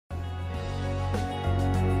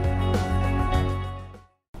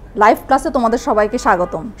Live ক্লাসে তোমাদের সবাইকে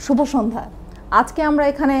স্বাগতম। শুভ সন্ধ্যা। আজকে আমরা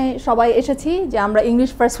এখানে সবাই এসেছি যে আমরা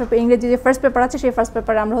ইংলিশ ফার্স্ট পেপার, ইংরেজি যে ফার্স্ট পেপার আছে সেই ফার্স্ট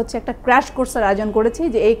পেপারে আমরা হচ্ছে একটা ক্র্যাশ কোর্সের আয়োজন করেছি।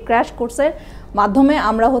 যে এই ক্র্যাশ কোর্সের মাধ্যমে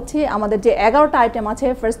আমরা হচ্ছে আমাদের যে 11টা আইটেম আছে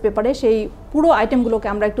ফার্স্ট পেপারে সেই পুরো আইটেমগুলোকে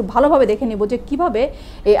আমরা একটু ভালোভাবে দেখে নিব যে কীভাবে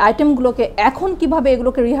এই আইটেমগুলোকে এখন কিভাবে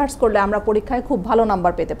এগুলোকে রিহার্স করলে আমরা পরীক্ষায় খুব ভালো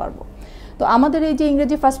নাম্বার পেতে পারবো। তো আমাদের এই যে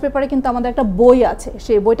ইংরেজি ফার্স্ট পেপারে কিন্তু আমাদের একটা বই আছে,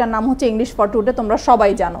 সেই বইটার নাম হচ্ছে ইংলিশ ফর টুডে, তোমরা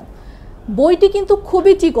সবাই জানো। বইটি কিন্তু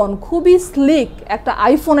খুবই চিকন, খুবই স্লিক, একটা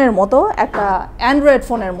আইফোনের মতো, একটা অ্যান্ড্রয়েড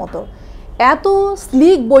ফোনের মতো, এত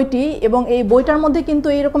স্লিক বইটি। এবং এই বইটার মধ্যে কিন্তু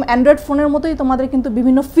এইরকম অ্যান্ড্রয়েড ফোনের মতোই তোমাদের কিন্তু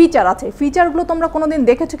বিভিন্ন ফিচার আছে। ফিচারগুলো তোমরা কোনো দিন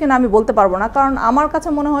দেখেছো কিনা আমি বলতে পারবো না, কারণ আমার কাছে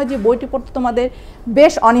মনে হয় যে বইটি পড়তে তোমাদের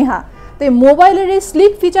বেশ অনীহা। তো এই মোবাইলের এই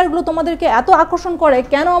স্লিক ফিচারগুলো তোমাদেরকে এত আকর্ষণ করে,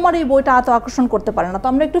 কেন আমার এই বইটা এত আকর্ষণ করতে পারে না? তো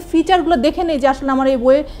আমরা একটু ফিচারগুলো দেখে নিই যে আসলে আমার এই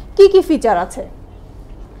বইয়ে কী কী ফিচার আছে।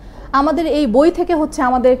 আমাদের এই বই থেকে হচ্ছে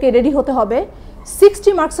আমাদেরকে রেডি হতে হবে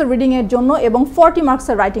 60 মার্কসের রিডিংয়ের জন্য এবং 40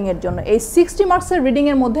 মার্কসের রাইটিংয়ের জন্য। এই 60 মার্কসের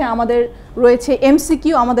রিডিংয়ের মধ্যে আমাদের রয়েছে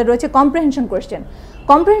এমসিকিউ, আমাদের রয়েছে কম্প্রিহেনশন কোয়েশ্চেন।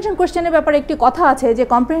 কম্প্রিহেনশন কোয়েশ্চেনের ব্যাপারে একটি কথা আছে যে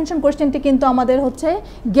কম্প্রিহেনশন কোয়েশ্চেনটি কিন্তু আমাদের হচ্ছে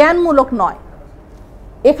জ্ঞানমূলক নয়,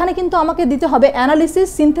 এখানে কিন্তু আমাকে দিতে হবে অ্যানালিসিস,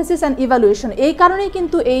 সিনথেসিস অ্যান্ড ইভ্যালুয়েশন। এই কারণেই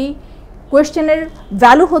কিন্তু এই কোয়েশ্চেনের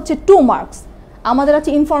ভ্যালু হচ্ছে 2 মার্কস। আমাদের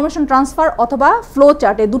আছে ইনফরমেশন ট্রান্সফার অথবা ফ্লো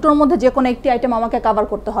চার্ট, এই দুটোর মধ্যে যে কোনো একটি আইটেম আমাকে কভার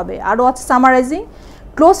করতে হবে। আরও আছে summarising,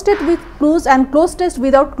 cloze test with clues and cloze test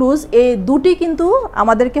without clues. এই দুটি কিন্তু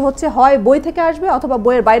আমাদেরকে হচ্ছে হয় বই থেকে আসবে অথবা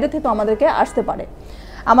বইয়ের বাইরে থেকেও আমাদেরকে আসতে পারে।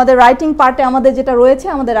 আমাদের রাইটিং পার্টে আমাদের যেটা রয়েছে,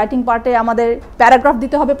 আমাদের রাইটিং পার্টে আমাদের প্যারাগ্রাফ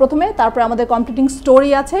দিতে হবে প্রথমে, তারপরে আমাদের কমপ্লিটিং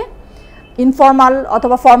স্টোরি আছে, ইনফর্মাল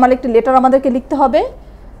অথবা ফর্মাল একটি লেটার আমাদেরকে লিখতে হবে,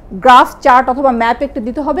 গ্রাফ, চার্ট অথবা ম্যাপ একটি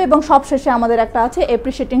দিতে হবে, এবং সবশেষে আমাদের একটা আছে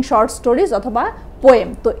অ্যাপ্রিশিয়েটিং শর্ট স্টোরিজ অথবা পোয়েম।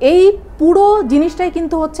 তো এই পুরো জিনিসটাই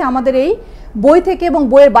কিন্তু হচ্ছে আমাদের এই বই থেকে এবং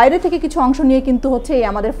বইয়ের বাইরে থেকে কিছু অংশ নিয়ে কিন্তু হচ্ছে এই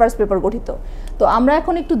আমাদের ফার্স্ট পেপার গঠিত। তো আমরা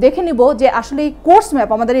এখন একটু দেখে নিব যে আসলে এই কোর্স ম্যাপ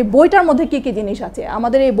আমাদের এই বইটার মধ্যে কী কী জিনিস আছে।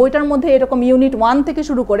 আমাদের এই বইটার মধ্যে এরকম ইউনিট 1 থেকে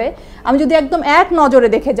শুরু করে আমি যদি একদম এক নজরে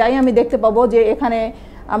দেখে যাই, আমি দেখতে পাবো যে এখানে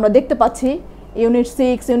আমরা দেখতে পাচ্ছি ইউনিট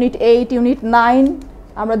 6, ইউনিট 8, ইউনিট 9,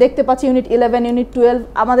 আমরা দেখতে পাচ্ছি ইউনিট 11, ইউনিট 12,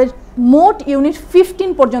 আমাদের মোট ইউনিট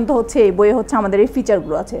 15 পর্যন্ত হচ্ছে এই বইয়ে হচ্ছে আমাদের এই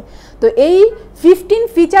ফিচারগুলো আছে। তো এই 15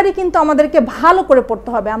 ফিচারই কিন্তু আমাদেরকে ভালো করে পড়তে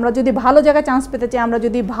হবে। আমরা যদি ভালো জায়গায় চান্স পেতে চাই, আমরা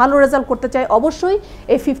যদি ভালো রেজাল্ট করতে চাই, অবশ্যই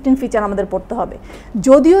এই 15 ফিচার আমাদের পড়তে হবে।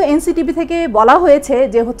 যদিও এনসিটিভি থেকে বলা হয়েছে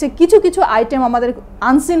যে হচ্ছে কিছু কিছু আইটেম আমাদের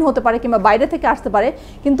আনসিন হতে পারে কিংবা বাইরে থেকে আসতে পারে,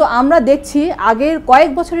 কিন্তু আমরা দেখছি আগের কয়েক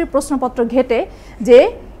বছরের প্রশ্নপত্র ঘেটে যে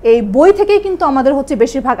এই বই থেকেই কিন্তু আমাদের হচ্ছে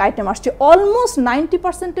বেশিরভাগ আইটেম আসছে। অলমোস্ট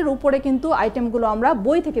 90%-এর উপরে কিন্তু আইটেমগুলো আমরা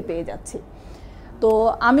বই থেকে পেয়ে যাচ্ছি। তো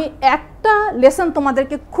আমি একটা লেসন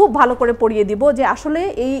তোমাদেরকে খুব ভালো করে পড়িয়ে দিব যে আসলে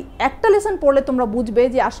এই একটা লেসন পড়লে তোমরা বুঝবে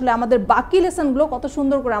যে আসলে আমাদের বাকি লেসনগুলো কত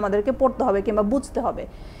সুন্দর করে আমাদেরকে পড়তে হবে কিংবা বুঝতে হবে।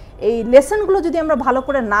 এই লেসনগুলো যদি আমরা ভালো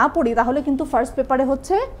করে না পড়ি তাহলে কিন্তু ফার্স্ট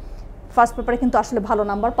পেপারে কিন্তু আসলে ভালো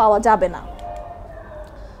নাম্বার পাওয়া যাবে না।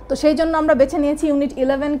 তো সেই জন্য আমরা বেছে নিয়েছি ইউনিট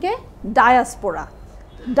 11কে ডায়াসপোরা।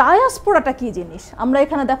 ডায়াসপোরাটা কী জিনিস? আমরা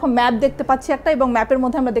এখানে দেখো ম্যাপ দেখতে পাচ্ছি একটা, এবং ম্যাপের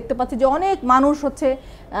মধ্যে আমরা দেখতে পাচ্ছি যে অনেক মানুষ হচ্ছে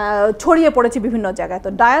ছড়িয়ে পড়েছে বিভিন্ন জায়গায়। তো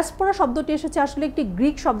ডায়াসপোরা শব্দটি এসেছে আসলে একটি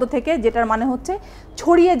গ্রিক শব্দ থেকে, যেটার মানে হচ্ছে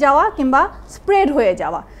ছড়িয়ে যাওয়া কিংবা স্প্রেড হয়ে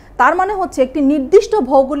যাওয়া। তার মানে হচ্ছে একটি নির্দিষ্ট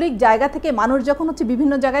ভৌগোলিক জায়গা থেকে মানুষ যখন হচ্ছে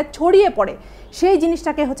বিভিন্ন জায়গায় ছড়িয়ে পড়ে সেই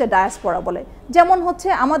জিনিসটাকে হচ্ছে ডায়াসপোরা বলে। যেমন হচ্ছে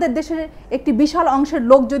আমাদের দেশের একটি বিশাল অংশের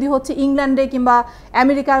লোক যদি হচ্ছে ইংল্যান্ডে কিংবা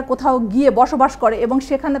আমেরিকার কোথাও গিয়ে বসবাস করে এবং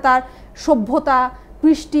সেখানে তার সভ্যতা,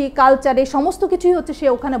 কৃষ্টি, কালচার, এই সমস্ত কিছুই হচ্ছে সে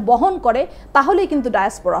ওখানে বহন করে, তাহলেই কিন্তু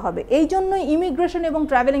ডায়াসপোরা হবে। এই জন্যই ইমিগ্রেশন এবং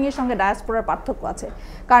ট্রাভেলিংয়ের সঙ্গে ডায়াসপোরার পার্থক্য আছে,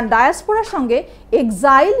 কারণ ডায়াসপোরার সঙ্গে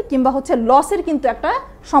এক্সাইল কিংবা হচ্ছে লসের কিন্তু একটা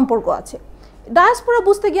সম্পর্ক আছে। ডায়াসপোরা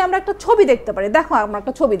বুঝতে গিয়ে আমরা একটা ছবি দেখতে পারি। দেখো আমরা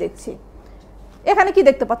একটা ছবি দেখছি, এখানে কি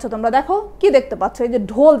দেখতে পাচ্ছ তোমরা? দেখো কি দেখতে পাচ্ছ? এই যে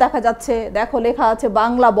ঢোল দেখা যাচ্ছে, দেখো লেখা আছে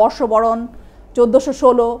বাংলা বর্ষবরণ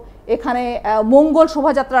 1416। এখানে মঙ্গল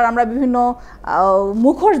শোভাযাত্রার আমরা বিভিন্ন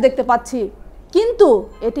মুখোশ দেখতে পাচ্ছি, কিন্তু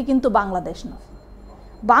এটি কিন্তু বাংলাদেশ নয়।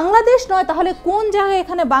 বাংলাদেশ নয় তাহলে কোন জায়গায়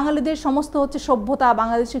এখানে বাঙালিদের সমস্ত হচ্ছে সভ্যতা,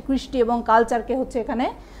 বাংলাদেশের কৃষ্টি এবং কালচারকে হচ্ছে এখানে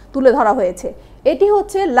তুলে ধরা হয়েছে? এটি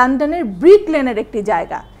হচ্ছে লন্ডনের ব্রিক লেনের একটি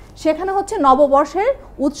জায়গা, সেখানে হচ্ছে নববর্ষের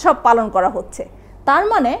উৎসব পালন করা হচ্ছে। তার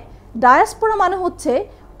মানে ডায়াসপোরা মানে হচ্ছে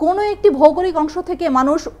কোনো একটি ভৌগোলিক অংশ থেকে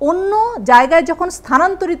মানুষ অন্য জায়গায় যখন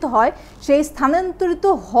স্থানান্তরিত হয়, সেই স্থানান্তরিত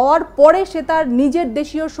হওয়ার পরে সে তার নিজের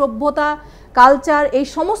দেশীয় সভ্যতা, কালচার, এই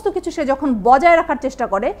সমস্ত কিছু সে যখন বজায় রাখার চেষ্টা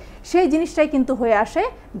করে, সেই জিনিসটাই কিন্তু হয়ে আসে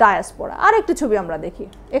ডায়াসপোরা। আর একটি ছবি আমরা দেখি,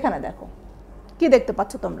 এখানে দেখো কি দেখতে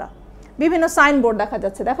পাচ্ছ তোমরা? বিভিন্ন সাইনবোর্ড দেখা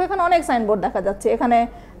যাচ্ছে। দেখো এখানে অনেক সাইনবোর্ড দেখা যাচ্ছে। এখানে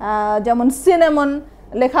যেমন সিনেমন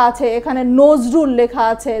লেখা আছে, এখানে নজরুল লেখা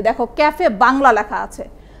আছে, দেখো ক্যাফে বাংলা লেখা আছে,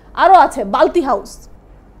 আরও আছে বালতি হাউস,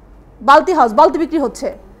 বালতি বিক্রি হচ্ছে।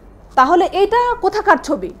 তাহলে এটা কোথাকার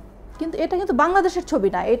ছবি? কিন্তু এটা কিন্তু বাংলাদেশের ছবি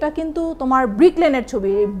না, এটা কিন্তু তোমার ব্রিকলেনের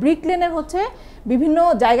ছবি। ব্রিকলেনের হচ্ছে বিভিন্ন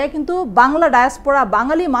জায়গায় কিন্তু বাংলা ডায়াসপোরা,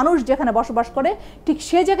 বাঙালি মানুষ যেখানে বসবাস করে ঠিক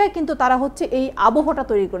সে জায়গায় কিন্তু তারা হচ্ছে এই আবহাওয়াটা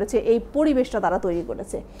তৈরি করেছে, এই পরিবেশটা তারা তৈরি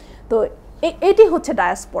করেছে। তো এটি হচ্ছে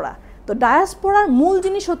ডায়াসপোরা। তো ডায়াসপোরার মূল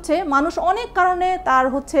জিনিস হচ্ছে মানুষ অনেক কারণে তার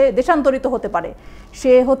হচ্ছে দেশান্তরিত হতে পারে।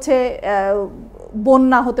 সে হচ্ছে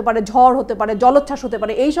বন্যা হতে পারে, ঝড় হতে পারে, জলোচ্ছ্বাস হতে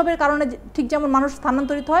পারে, এইসবের কারণে ঠিক যেমন মানুষ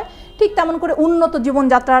স্থানান্তরিত হয় ঠিক তেমন করে উন্নত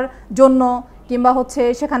জীবনযাত্রার জন্য কিংবা হচ্ছে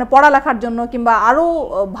সেখানে পড়ালেখার জন্য কিংবা আরও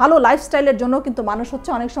ভালো লাইফস্টাইলের জন্য কিন্তু মানুষ হচ্ছে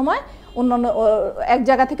অনেক সময় অন্যান্য এক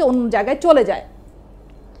জায়গা থেকে অন্য জায়গায় চলে যায়।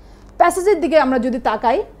 প্যাসেজের দিকে আমরা যদি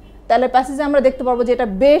তাকাই তাহলে প্যাসেজে আমরা দেখতে পারবো যে এটা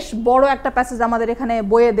বেশ বড় একটা প্যাসেজ আমাদের এখানে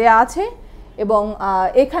বইয়ে দেয়া আছে এবং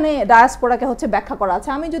এখানে ডায়াসপোরাকে হচ্ছে ব্যাখ্যা করা আছে।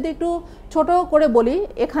 আমি যদি একটু ছোট করে বলি,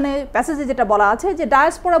 এখানে প্যাসেজে যেটা বলা আছে যে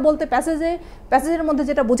ডায়াসপোরা বলতে প্যাসেজের মধ্যে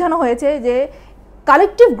যেটা বোঝানো হয়েছে যে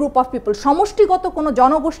কালেকটিভ গ্রুপ অফ পিপল, সমষ্টিগত কোনো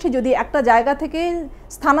জনগোষ্ঠী যদি একটা জায়গা থেকে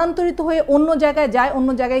স্থানান্তরিত হয়ে অন্য জায়গায় যায়, অন্য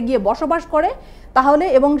জায়গায় গিয়ে বসবাস করে তাহলে,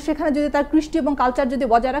 এবং সেখানে যদি তার কৃষ্টি এবং কালচার যদি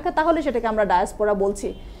বজায় রাখে তাহলে সেটাকে আমরা ডায়াসপোরা বলছি।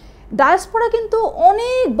 ডায়াসপোরা কিন্তু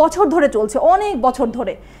অনেক বছর ধরে চলছে, অনেক বছর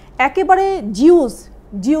ধরে একেবারে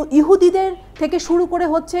ইহুদিদের থেকে শুরু করে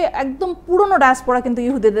হচ্ছে একদম পুরনো ডায়াসপোরা কিন্তু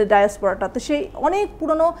ইহুদিদের ডায়াসপোরাটা, তো সেই অনেক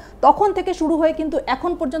পুরনো তখন থেকে শুরু হয়ে কিন্তু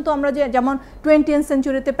এখন পর্যন্ত আমরা যেমন 20th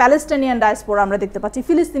সেঞ্চুরিতে প্যালেস্টাইনিয়ান ডায়াসপোরা আমরা দেখতে পাচ্ছি,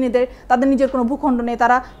 ফিলিস্তিনিদের তাদের নিজের কোনো ভূখণ্ড নেই,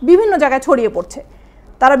 তারা বিভিন্ন জায়গায় ছড়িয়ে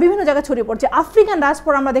পড়ছে। আফ্রিকান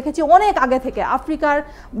ডায়াসপোরা আমরা দেখেছি অনেক আগে থেকে, আফ্রিকার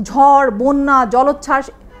ঝড়, বন্যা, জলোচ্ছ্বাস,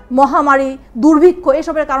 মহামারী, দুর্ভিক্ষ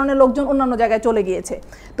এসবের কারণে লোকজন অন্যান্য জায়গায় চলে গিয়েছে।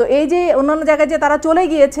 তো এই যে অন্যান্য জায়গায় যে তারা চলে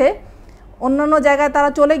গিয়েছে,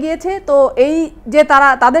 তো এই যে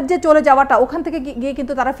তাদের যে চলে যাওয়াটা, ওখান থেকে গিয়ে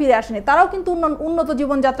কিন্তু তারা ফিরে আসেনি, তারাও কিন্তু উন্নত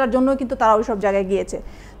জীবনযাত্রার জন্য কিন্তু তারা ওই সব জায়গায় গিয়েছে।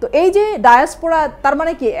 তো এই যে ডায়াসপোরা, তার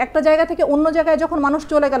মানে কি একটা জায়গা থেকে অন্য জায়গায় যখন মানুষ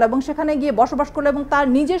চলে গেল এবং সেখানে গিয়ে বসবাস করলো এবং তার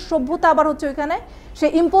নিজের সভ্যতা আবার হচ্ছে ওইখানে সে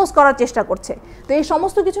ইম্পোজ করার চেষ্টা করছে, তো এই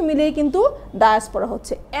সমস্ত কিছু মিলিয়েই কিন্তু ডায়াসপোরা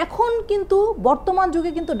হচ্ছে। এখন কিন্তু বর্তমান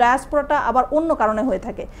যুগে কিন্তু ডায়াসপোরাটা আবার অন্য কারণে হয়ে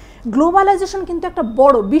থাকে। গ্লোবালাইজেশন কিন্তু একটা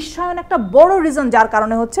বড় বিশ্বায়ন, একটা বড় রিজন যার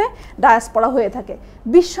কারণে হচ্ছে ডায়াসপোরা হয়ে থাকে।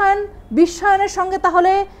 বিশ্বায়নের সঙ্গে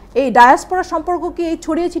তাহলে এই ডায়াসপোরার সম্পর্ক কি, এই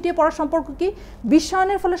ছড়িয়ে ছিটিয়ে পড়ার সম্পর্ক কি?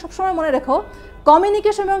 বিশ্বায়নের ফলে সবসময় মনে রেখো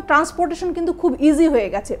কমিউনিকেশন এবং ট্রান্সপোর্টেশন কিন্তু খুব ইজি হয়ে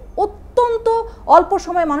গেছে। অত্যন্ত অল্প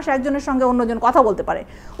সময়ে মানুষ একজনের সঙ্গে অন্যজন কথা বলতে পারে,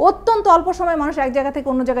 অত্যন্ত অল্প সময়ে মানুষ এক জায়গা থেকে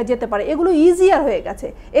অন্য জায়গায় যেতে পারে, এগুলো ইজিয়ার হয়ে গেছে,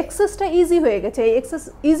 এক্সেসটা ইজি হয়ে গেছে। এই এক্সেস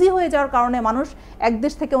ইজি হয়ে যাওয়ার কারণে মানুষ এক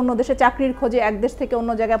দেশ থেকে অন্য দেশে চাকরির খোঁজে, এক দেশ থেকে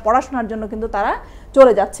অন্য জায়গায় পড়াশোনার জন্য কিন্তু তারা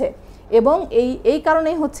চলে যাচ্ছে। এবং এই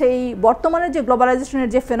কারণেই হচ্ছে এই বর্তমানের যে গ্লোবালাইজেশনের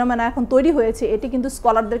যে ফেনোমেনা এখন তৈরি হয়েছে, এটি কিন্তু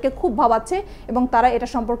স্কলারদেরকে খুব ভাবাচ্ছে এবং তারা এটা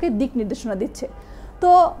সম্পর্কে দিক নির্দেশনা দিচ্ছে। তো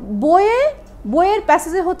বইয়ের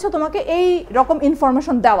প্যাসেজে হচ্ছে তোমাকে এই রকম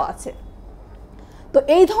ইনফরমেশন দেওয়া আছে। তো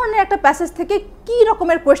এই ধরনের একটা প্যাসেজ থেকে কি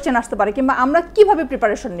রকমের কোয়েশ্চেন আসতে পারে কিংবা আমরা কিভাবে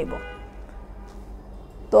প্রিপারেশন নিব?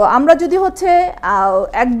 তো আমরা যদি হচ্ছে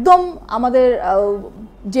একদম আমাদের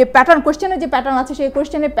যে প্যাটার্ন, কোয়েশ্চেনের যে প্যাটার্ন আছে সেই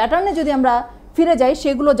কোয়েশ্চেনের প্যাটার্নে যদি আমরা ফিরে যাই,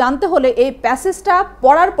 সেগুলো জানতে হলে এই প্যাসেজটা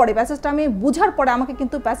পড়ার পরে, প্যাসেজটা আমি বুঝার পরে আমাকে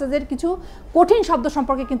কিন্তু প্যাসেজের কিছু কঠিন শব্দ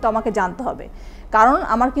সম্পর্কে কিন্তু আমাকে জানতে হবে, কারণ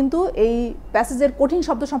আমার কিন্তু এই প্যাসেজের কঠিন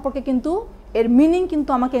শব্দ সম্পর্কে কিন্তু এর মিনিং কিন্তু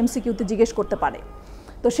আমাকে এমসিকিউতে জিজ্ঞেস করতে পারে।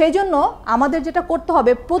 তো সেই জন্য আমাদের যেটা করতে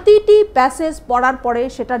হবে, প্রতিটি প্যাসেজ পড়ার পরে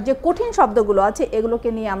সেটার যে কঠিন শব্দগুলো আছে এগুলোকে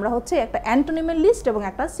নিয়ে আমরা হচ্ছে একটা অ্যান্টোনিমের লিস্ট এবং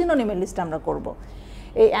একটা সিনোনিমের লিস্ট আমরা করব।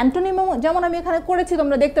 এই অ্যান্টোনিম যেমন আমি এখানে করেছি,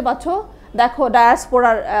 তোমরা দেখতে পাচ্ছ, দেখো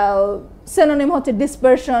ডায়াসপোরার সিনোনিম হচ্ছে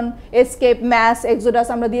ডিসপারশন, এসকেপ, ম্যাস, এক্সোডাস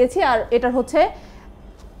আমরা দিয়েছি, আর এটার হচ্ছে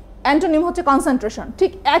অ্যান্টোনিম হচ্ছে কনসেন্ট্রেশন।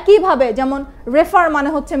 ঠিক একইভাবে যেমন রেফার মানে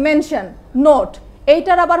হচ্ছে মেনশন, নোট,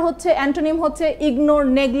 এইটার আবার হচ্ছে অ্যান্টোনিম হচ্ছে ইগনোর,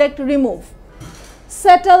 নেগলেক্ট, রিমুভ।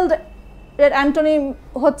 সেটেলড এর অ্যান্টোনিম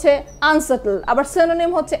হচ্ছে আনসেটেল, আবার সিনোনিম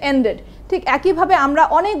হচ্ছে এন্ডেড। ঠিক একইভাবে আমরা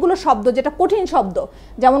অনেকগুলো শব্দ যেটা কঠিন শব্দ,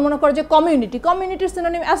 যেমন মনে করো যে কমিউনিটির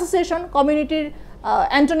সিনোনিম অ্যাসোসিয়েশন, কমিউনিটির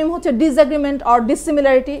অ্যান্টোনিম হচ্ছে ডিসএগ্রিমেন্ট অর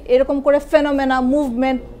ডিসিমিলারিটি, এরকম করে ফেনোমেনা,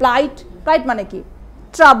 মুভমেন্ট, প্লাইট মানে কি,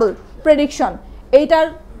 ট্রাবল, প্রেডিকশন, এইটার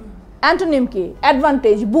অ্যান্টোনিম কি,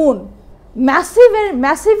 অ্যাডভান্টেজ, বুন।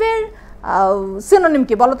 ম্যাসিভের সিনোনিম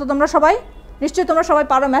কি বলো তো তোমরা সবাই? নিশ্চয়ই তোমরা সবাই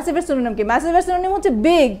পারো। ম্যাসিভের সিনোনিম কি? ম্যাসিভের সিনোনিম হচ্ছে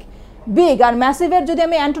বিগ, আর ম্যাসিভের যদি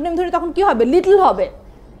আমি অ্যান্টোনিম ধরি তখন কি হবে? লিটল হবে।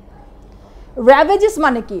 র্যাভেজেস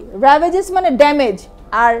মানে কি? র্যাভেজেস মানে ড্যামেজ,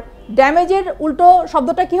 আর ড্যামেজের উল্টো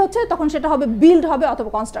শব্দটা কি হচ্ছে? তখন সেটা হবে বিল্ড হবে অথবা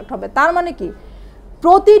কনস্ট্রাক্ট হবে। তার মানে কি,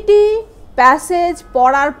 প্রতিটি প্যাসেজ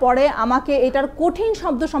পড়ার পরে আমাকে এটার কঠিন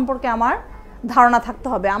শব্দ সম্পর্কে আমার ধারণা থাকতে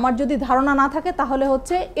হবে। আমার যদি ধারণা না থাকে তাহলে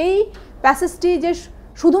হচ্ছে এই প্যাসেজটি যে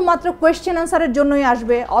শুধুমাত্র কোয়েশ্চেন অ্যান্সারের জন্যই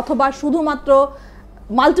আসবে অথবা শুধুমাত্র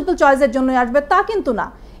মাল্টিপল চয়েসের জন্যই আসবে তা কিন্তু না।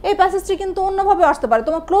 এই প্যাসেজটি কিন্তু অন্যভাবে আসতে পারে,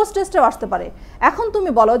 তোমার ক্লোজ টেস্টেও আসতে পারে। এখন তুমি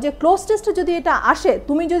বলো যে ক্লোজ টেস্টে যদি এটা আসে,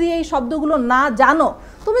 তুমি যদি এই শব্দগুলো না জানো,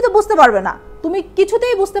 তুমি তো বুঝতে পারবে না, তুমি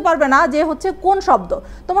কিছুতেই বুঝতে পারবে না যে হচ্ছে কোন শব্দ।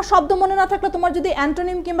 তোমার শব্দ মনে না থাকলে তোমার যদি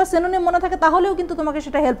অ্যান্টোনিম কিংবা সিনোনিম মনে থাকে তাহলেও কিন্তু তোমাকে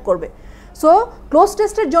সেটা হেল্প করবে। সো ক্লোজ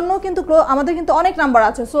টেস্টের জন্য কিন্তু আমাদের কিন্তু অনেক নাম্বার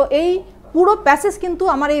আছে। সো এই পুরো প্যাসেজ কিন্তু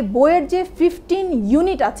আমার এই বইয়ের যে 15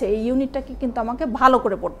 ইউনিট আছে, এই ইউনিটটাকে কিন্তু আমাকে ভালো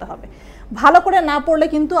করে পড়তে হবে। ভালো করে না পড়লে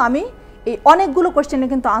কিন্তু আমি এই অনেকগুলো কোয়েশ্চেনে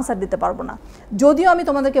কিন্তু আনসার দিতে পারবো না। যদিও আমি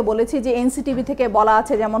তোমাদেরকে বলেছি যে এনসিটিভি থেকে বলা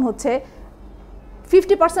আছে যেমন হচ্ছে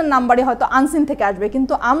 50% নাম্বারই হয়তো আনসিন থেকে আসবে,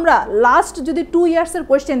 কিন্তু আমরা লাস্ট যদি 2 ইয়ার্সের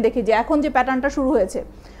কোয়েশ্চেন দেখি যে এখন যে প্যাটার্নটা শুরু হয়েছে,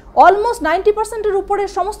 অলমোস্ট 90%-এর উপরে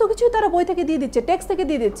সমস্ত কিছুই তারা বই থেকে দিয়ে দিচ্ছে, টেক্সট থেকে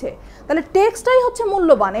দিয়ে দিচ্ছে। তাহলে টেক্সটটাই হচ্ছে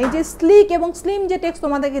মূল্যবান। এই যে স্লিক এবং স্লিম যে টেক্সট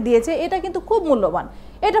তোমাদেরকে দিয়েছে, এটা কিন্তু খুব মূল্যবান,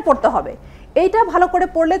 এটা পড়তে হবে। এইটা ভালো করে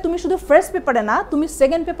পড়লে তুমি শুধু ফার্স্ট পেপারে না, তুমি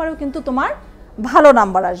সেকেন্ড পেপারেও কিন্তু তোমার ভালো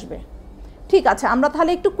নাম্বার আসবে। ঠিক আছে, আমরা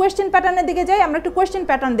তাহলে একটু কোয়েশ্চেন প্যাটার্নের দিকে যাই। আমরা একটু কোয়েশ্চেন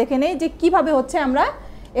প্যাটার্ন দেখে নেই যে কিভাবে হচ্ছে আমরা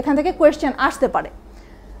এখান থেকে কোয়েশ্চেন আসতে পারে।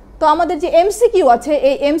 তো আমাদের যে এমসিকিউ আছে,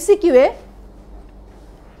 এই এমসিকিউয়ে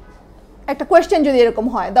একটা কোয়েশ্চেন যদি এরকম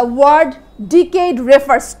হয়, the word decade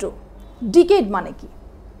refers to, decade মানে কি?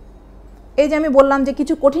 এই যে আমি বললাম যে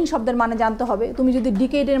কিছু কঠিন শব্দের মানে জানতে হবে। তুমি যদি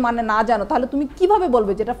ডিকেডের মানে না জানো তাহলে তুমি কিভাবে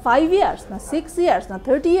বলবে যে এটা 5 ইয়ার্স না 6 ইয়ার্স না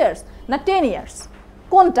 30 ইয়ার্স না 10 ইয়ার্স,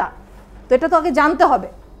 কোনটা? তো এটা তো আগে জানতে হবে।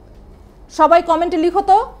 সবাই কমেন্টে লিখো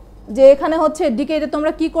তো যে এখানে হচ্ছে ডিকেডে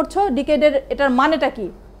তোমরা কি করছো, ডিকেডের এটার মানেটা কি,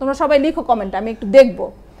 তোমরা সবাই লিখো কমেন্টে, আমি একটু দেখবো।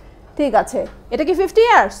 ঠিক আছে, এটা কি 50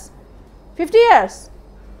 ইয়ার্স? 50 ইয়ার্স?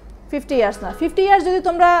 50 ইয়ার্স না। 50 ইয়ার্স যদি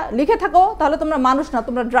তোমরা লিখে থাকো তাহলে তোমরা মানুষ না,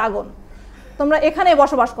 তোমরা ড্রাগন, তোমরা এখানে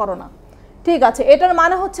বসবাস করো না। ঠিক আছে, এটার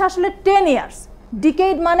মানে হচ্ছে আসলে 10 ইয়ার্স,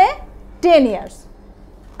 ডিকেড মানে 10 ইয়ার্স।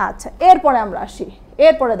 আচ্ছা, এরপরে আমরা আসি।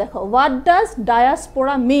 এরপরে দেখো, what does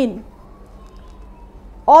diaspora mean?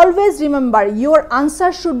 Always remember your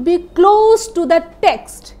answer should be close to the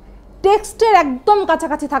text. টেক্সটের একদম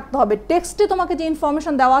কাছাকাছি থাকতে হবে। টেক্সটে তোমাকে যে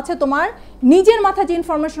ইনফরমেশন দেওয়া আছে, তোমার নিজের মাথায় যে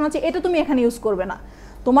ইনফরমেশন আছে এটা তুমি এখানে ইউজ করবে না।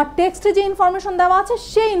 তোমার টেক্সটে যে ইনফরমেশন দেওয়া আছে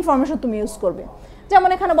সেই ইনফরমেশন তুমি ইউজ করবে। যেমন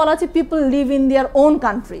এখানে বলা আছে people live in their own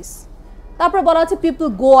countries, তারপরে বলা আছে পিপল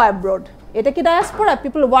গো অ্যাব্রোড, এটা কি diaspora?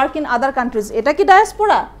 People work in other countries, এটা কি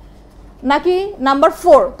ডায়াসপোরা? নাকি নাম্বার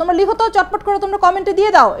 4? তোমরা লিখো তো, চটপট করে তোমরা কমেন্টে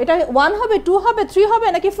দিয়ে দাও। এটা 1 হবে, 2 হবে, 3 হবে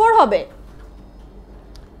নাকি 4 হবে?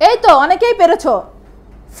 এই তো অনেকেই পেরেছো,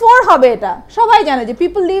 4 হবে। এটা সবাই জানে যে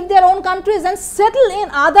people live their own countries and settle in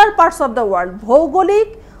other parts of the world. ভৌগোলিক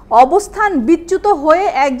অবস্থান বিচ্যুত হয়ে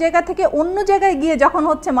এক জায়গা থেকে অন্য জায়গায় গিয়ে যখন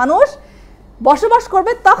হচ্ছে মানুষ বসবাস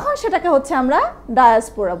করবে তখন সেটাকে হচ্ছে আমরা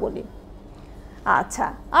ডায়াসপোরা বলি। আচ্ছা,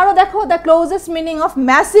 আরও দেখো, the closest meaning of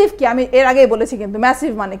massive কি? আমি এর আগেই বলেছি কিন্তু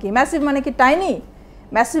ম্যাসিভ মানে কি? ম্যাসিভ মানে কি টাইনি?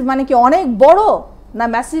 ম্যাসিভ মানে কি অনেক বড়? না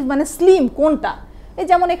ম্যাসিভ মানে স্লিম? কোনটা? এই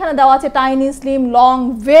যেমন এখানে দেওয়া আছে tiny, slim, long,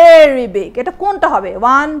 very big, এটা কোনটা হবে?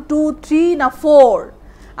 1, 2, 3 না 4?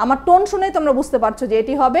 আমার টোন শুনেই তোমরা বুঝতে পারছো যে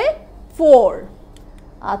এটি হবে 4।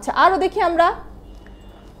 আচ্ছা, আরও দেখি আমরা,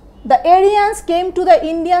 the এরিয়ানস came to the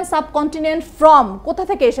Indian subcontinent from, কোথা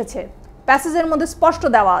থেকে এসেছে? প্যাসেজের মধ্যে স্পষ্ট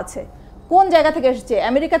দেওয়া আছে কোন জায়গা থেকে এসেছে।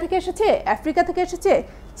 আমেরিকা থেকে এসেছে, আফ্রিকা থেকে এসেছে,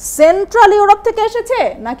 সেন্ট্রাল ইউরোপ থেকে এসেছে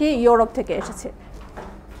নাকি ইউরোপ থেকে এসেছে?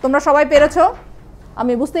 তোমরা সবাই পেরেছো,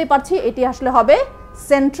 আমি বুঝতেই পারছি এটি আসলে হবে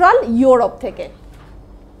সেন্ট্রাল ইউরোপ থেকে।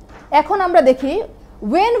 এখন আমরা দেখি,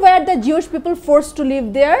 when were the Jewish people forced to leave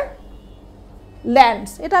their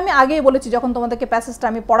lands? এটা আমি আগেই বলেছি যখন তোমাদেরকে প্যাসেজটা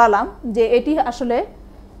আমি পড়ালাম যে এটি আসলে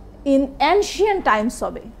ইন অ্যানশিয়েন্ট টাইমস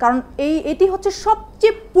হবে, কারণ এটি হচ্ছে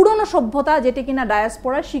সবচেয়ে পুরনো সভ্যতা যেটি কিনা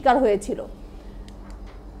ডায়াসপোরার শিকার হয়েছিল।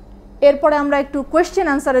 এরপরে আমরা একটু কোয়েশ্চেন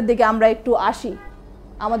আনসারের দিকে আমরা একটু আসি।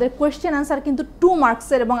 আমাদের কোয়েশ্চেন আনসার কিন্তু 2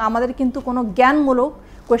 মার্কসের এবং আমাদের কিন্তু কোনো জ্ঞানমূলক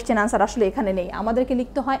কোয়েশ্চেন আনসার আসলে এখানে নেই। আমাদেরকে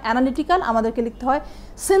লিখতে হয় অ্যানালিটিক্যাল, আমাদেরকে লিখতে হয়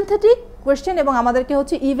সিনথেটিক কোয়েশ্চেন এবং আমাদেরকে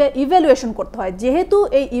হচ্ছে ইভ্যালুয়েশন করতে হয়। যেহেতু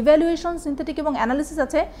এই ইভ্যালুয়েশন, সিনথেটিক এবং অ্যানালিসিস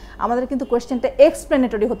আছে, আমাদের কিন্তু কোয়েশ্চেনটা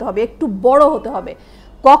এক্সপ্লেনেটরি হতে হবে, একটু বড় হতে হবে।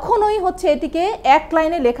 কখনোই হচ্ছে এটিকে এক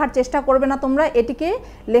লাইনে লেখার চেষ্টা করবে না তোমরা। এটিকে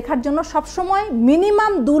লেখার জন্য সবসময়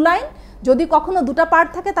মিনিমাম 2 লাইন, যদি কখনো 2টা পার্ট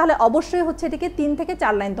থাকে তাহলে অবশ্যই হচ্ছে এটিকে 3 থেকে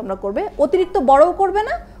 4 লাইন তোমরা করবে। অতিরিক্ত বড়ও করবে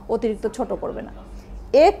না, অতিরিক্ত ছোট করবে না।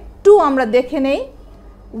 একটু আমরা দেখে নেই,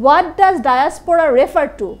 what does diaspora refer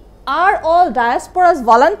to? R all ডায়াসপোরাস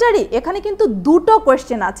voluntary? এখানে কিন্তু 2টো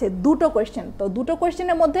কোয়েশ্চেন আছে, 2টো কোয়েশ্চেন। তো 2টো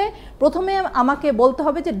কোয়েশ্চেনের মধ্যে প্রথমে আমাকে বলতে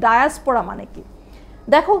হবে যে ডায়াসপোরা মানে কি।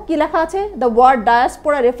 দেখো কি লেখা আছে, the word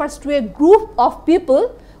diaspora refers to A group of people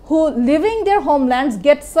who living there হোমল্যান্ডস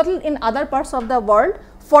gate settle in other parts of the world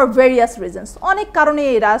for various reasons. অনেক কারণে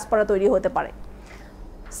এই ডায়াসপোরা তৈরি হতে পারে।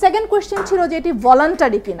 সেকেন্ড কোয়েশ্চেন ছিল যে এটি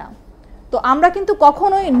ভলান্টারি কিনা। তো আমরা কিন্তু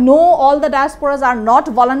কখনোই no all the ডায়াসপোরাস are not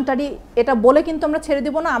voluntary এটা বলে কিন্তু আমরা ছেড়ে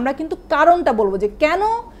দেবো না, আমরা কিন্তু কারণটা বলবো যে কেন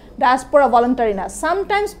ডায়াসপোরা ভলান্টারি না।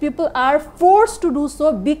 Sometimes people R force to do so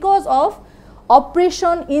because of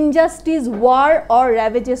operation, injustice, war or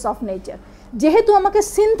ravages of nature. যেহেতু আমাকে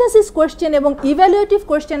সিনথেসিস কোয়েশ্চেন এবং ইভ্যালুয়েটিভ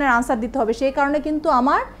কোয়েশ্চেনের আনসার দিতে হবে, সেই কারণে কিন্তু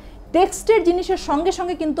আমার টেক্সটের জিনিসের সঙ্গে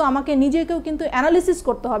সঙ্গে কিন্তু আমাকে নিজেকেও কিন্তু অ্যানালিসিস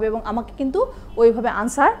করতে হবে এবং আমাকে কিন্তু ওইভাবে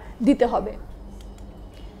আনসার দিতে হবে।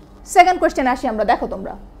 সেকেন্ড কোয়েশ্চেন আসি আমরা, দেখো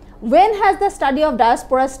তোমরা, when has the study of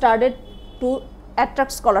diaspora started to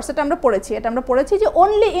attract scholars, এটা আমরা পড়েছি যে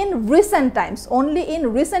অনলি ইন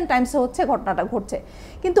রিসেন্ট টাইমসে হচ্ছে ঘটনাটা ঘটছে।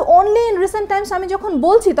 কিন্তু অনলি ইন রিসেন্ট টাইমস আমি যখন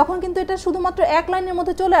বলছি তখন কিন্তু এটা শুধুমাত্র এক লাইনের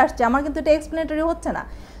মধ্যে চলে আসছে, আমার কিন্তু এটা এক্সপ্লেনেটরি হচ্ছে না।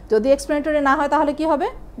 যদি এক্সপ্লেনেটরি না হয় তাহলে কি হবে,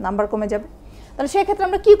 নাম্বার কমে যাবে। তাহলে সেই ক্ষেত্রে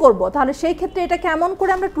আমরা কি করব, তাহলে সেই ক্ষেত্রে এটা কেমন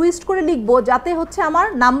করে আমরা টুইস্ট করে লিখবো যাতে হচ্ছে আমার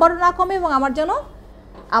নাম্বারও না কমে এবং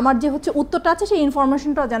আমার যে হচ্ছে উত্তরটা আছে সেই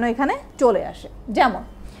ইনফরমেশনটাও যেন এখানে চলে আসে। যেমন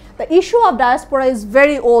the issue of diaspora is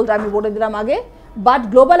very old, আমি বলে দিলাম আগে, বাট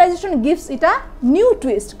গ্লোবালাইজেশন গিভস এটা নিউ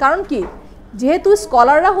টুইস্ট। কারণ কি, যেহেতু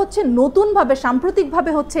স্কলাররা হচ্ছে নতুনভাবে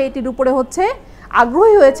সাম্প্রতিকভাবে হচ্ছে এটির উপরে হচ্ছে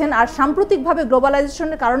আগ্রহী হয়েছেন, আর সাম্প্রতিকভাবে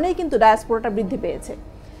গ্লোবালাইজেশনের কারণেই কিন্তু ডায়াসপোরাটা বৃদ্ধি পেয়েছে।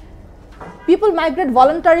 People migrate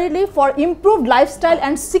voluntarily for improved lifestyle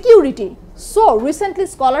and security. So recently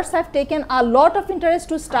scholars have taken a lot of interest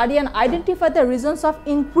to study and identify the reasons of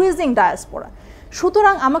increasing diaspora.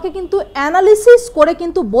 সুতরাং আমাকে কিন্তু অ্যানালিসিস করে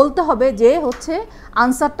কিন্তু বলতে হবে যে হচ্ছে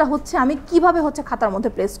আনসারটা হচ্ছে আমি কিভাবে হচ্ছে খাতার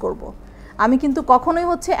মধ্যে প্লেস করব। আমি কিন্তু কখনোই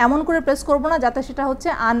হচ্ছে এমন করে প্লেস করব না যাতে সেটা হচ্ছে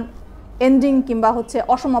আনএন্ডিং কিংবা হচ্ছে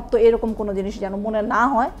অসমাপ্ত এরকম কোনো জিনিস যেন মনে না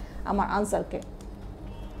হয় আমার আনসারকে।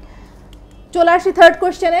 চলে আসি থার্ড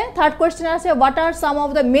কোয়েশ্চেনে আছে what are some of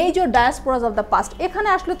the major ডায়াসপোরাস of the past. এখানে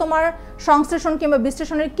আসলে তোমার সংশ্লেষণ কিংবা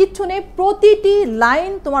বিশ্লেষণের কিচ্ছু নেই, প্রতিটি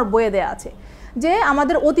লাইন তোমার বইয়ে দেওয়া আছে যে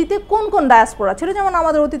আমাদের অতীতে কোন কোন ডায়াসপোরা ছিল। যেমন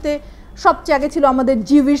আমাদের অতীতে সবচেয়ে আগে ছিল আমাদের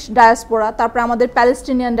জিউইশ ডায়াসপোরা, তারপরে আমাদের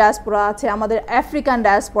প্যালেস্টিনিয়ান ডায়াসপোরা আছে, আমাদের আফ্রিকান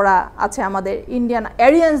ডায়াসপোরা আছে, আমাদের ইন্ডিয়ান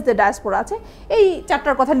এরিয়ানসদের ডায়াসপোরা আছে। এই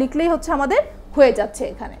চারটার কথা লিখলেই হচ্ছে আমাদের হয়ে যাচ্ছে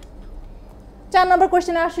এখানে। 4 নম্বর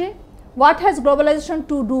কোয়েশ্চেনে আসি, what has globalization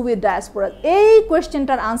to do with diaspora. এই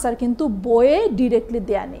কোয়েশ্চেনটার আনসার কিন্তু বইয়ে ডিরেক্টলি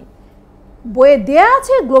দেয়া নেই। বইয়ে দেয়া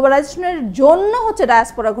আছে গ্লোবালাইজেশনের জন্য হচ্ছে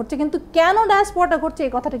ডায়াসপোরা ঘটছে, কিন্তু কেন ডায়াসপোরাটা ঘটছে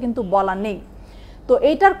এই কথাটা কিন্তু বলা নেই। তো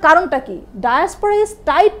এইটার কারণটা কি, diaspora is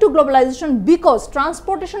tied to globalization because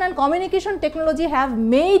transportation and communication technology have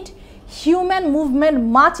made human movement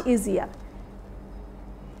much easier.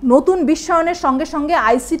 নতুন বিশ্বায়নের সঙ্গে সঙ্গে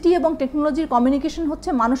আইসিটি এবং টেকনোলজির কমিউনিকেশন হচ্ছে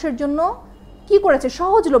মানুষের জন্য কি করেছে,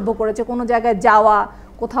 সহজলভ্য করেছে। কোনো জায়গায় যাওয়া,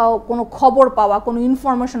 কোথাও কোনো খবর পাওয়া, কোনো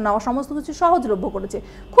ইনফরমেশন নেওয়া, সমস্ত কিছু সহজলভ্য করেছে।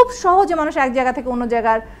 খুব সহজে মানুষ এক জায়গা থেকে অন্য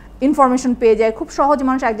জায়গার ইনফরমেশন পেয়ে যায়, খুব সহজে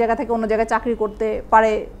মানুষ এক জায়গা থেকে অন্য জায়গায় চাকরি করতে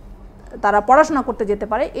পারে, তারা পড়াশোনা করতে যেতে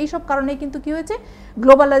পারে। এইসব কারণেই কিন্তু কি হয়েছে,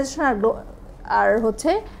 গ্লোবালাইজেশন আর হচ্ছে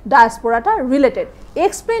ডায়াসপোরাটা রিলেটেড।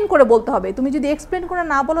 এক্সপ্লেন করে বলতে হবে, তুমি যদি এক্সপ্লেন করে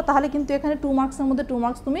না বলো তাহলে কিন্তু এখানে 2 মার্কসের মধ্যে 2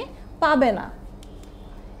 মার্কস তুমি পাবে না।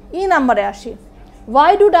 ই নাম্বারে আসি,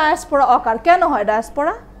 ওয়াই ডু ডায়াসপোরা অকার, কেন হয়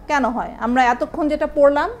ডায়াসপোরা, কেন হয়। আমরা এতক্ষণ যেটা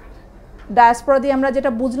পড়লাম ডায়াসপোরা দিয়ে আমরা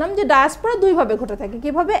যেটা বুঝলাম যে ডায়াসপোরা দুইভাবে ঘটে থাকে।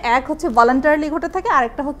 কীভাবে, এক হচ্ছে ভলান্টারিলি ঘটে থাকে,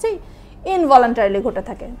 আরেকটা হচ্ছে ইনভলান্টারিলি ঘটে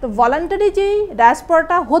থাকে। তো ভলান্টারি যেই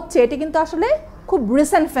ডায়াসপোরাটা হচ্ছে এটি কিন্তু আসলে খুব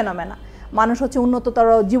রিসেন্ট ফেনোমেনা। মানুষ হচ্ছে উন্নততর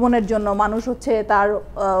জীবনের জন্য, মানুষ হচ্ছে তার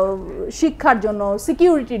শিক্ষার জন্য,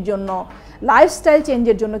 সিকিউরিটির জন্য, লাইফস্টাইল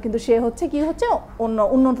চেঞ্জের জন্য কিন্তু সে হচ্ছে কি হচ্ছে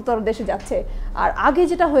উন্নততর দেশে যাচ্ছে। আর আগে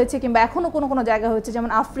যেটা হয়েছে কিংবা এখনও কোনো কোনো জায়গায় হয়েছে, যেমন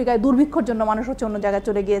আফ্রিকায় দুর্ভিক্ষর জন্য মানুষ হচ্ছে অন্য জায়গায়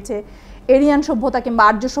চলে গিয়েছে। এরিয়ান সভ্যতা কিংবা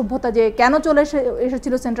আর্য সভ্যতা যে কেন চলে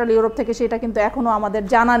এসেছিল সেন্ট্রাল ইউরোপ থেকে সেটা কিন্তু এখনও আমাদের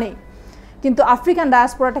জানা নেই। কিন্তু আফ্রিকান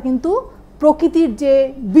ডায়াসপোরাটা কিন্তু প্রকৃতির যে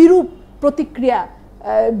বিরূপ প্রতিক্রিয়া,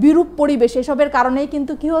 বিরূপ পরিবেশ, এসবের কারণেই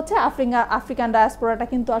কিন্তু কি হচ্ছে আফ্রিকান ডায়াসপোরাটা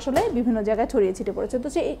কিন্তু আসলে বিভিন্ন জায়গায় ছড়িয়ে ছিটে পড়েছে। তো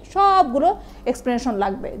সেই সবগুলো এক্সপ্লেনেশন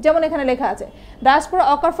লাগবে। যেমন এখানে লেখা আছে diaspora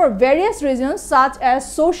ochre for various reasons such as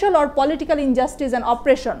social or political injustice and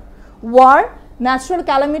operation, war, natural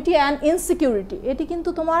calamity and insecurity. এটি কিন্তু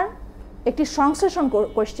তোমার একটি সংশ্লেষণ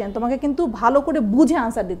কোয়েশ্চেন, তোমাকে কিন্তু ভালো করে বুঝে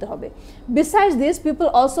আনসার দিতে হবে। Besides this people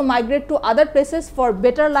also migrate to other places for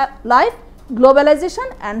better life, globalization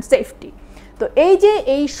and safety. তো এই যে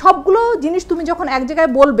এই সবগুলো জিনিস তুমি যখন এক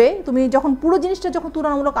জায়গায় বলবে, তুমি যখন পুরো জিনিসটা যখন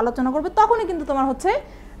তুলনামূলক আলোচনা করবে তখনই কিন্তু তোমার হচ্ছে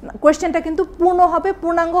কোয়েশ্চেনটা কিন্তু পূর্ণ হবে,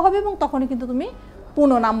 পূর্ণাঙ্গ হবে এবং তখনই কিন্তু তুমি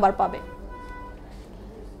পূর্ণ নাম্বার পাবে।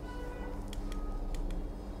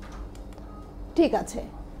 ঠিক আছে,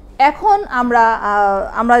 এখন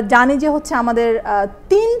আমরা জানি যে হচ্ছে আমাদের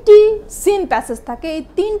 3টি সিন প্যাসেজ থাকে। এই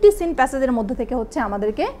 3টি সিন প্যাসেজের মধ্যে থেকে হচ্ছে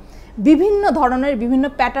আমাদেরকে বিভিন্ন ধরনের বিভিন্ন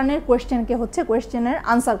প্যাটার্নের কোয়েশ্চেনকে হচ্ছে কোয়েশ্চেনের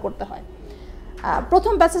আনসার করতে হয়।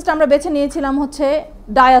 প্রথম প্যাসেজটা আমরা বেছে নিয়েছিলাম হচ্ছে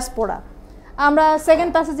ডায়াসপোরা। আমরা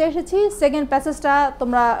সেকেন্ড প্যাসেজে এসেছি। সেকেন্ড প্যাসেজটা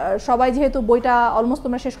তোমরা সবাই যেহেতু বইটা অলমোস্ট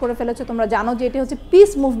তোমরা শেষ করে ফেলেছো, তোমরা জানো যে এটি হচ্ছে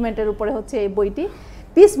পিস মুভমেন্টের উপরে হচ্ছে এই বইটি।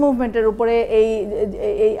 পিস মুভমেন্টের উপরে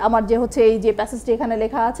এই আমার যে হচ্ছে এই যে প্যাসেজটি এখানে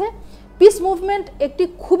লেখা আছে, পিস মুভমেন্ট একটি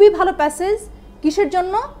খুবই ভালো প্যাসেজ। কিসের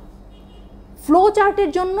জন্য? ফ্লো চার্টের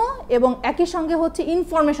জন্য এবং একই সঙ্গে হচ্ছে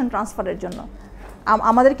ইনফরমেশন ট্রান্সফারের জন্য।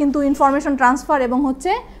 আমাদের কিন্তু ইনফরমেশন ট্রান্সফার এবং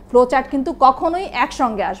হচ্ছে ফ্লো চার্ট কিন্তু কখনোই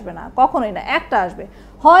একসঙ্গে আসবে না, কখনোই না, একটা আসবে,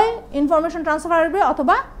 হয় ইনফরমেশন ট্রান্সফার আসবে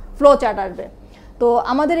অথবা ফ্লো চার্ট আসবে। তো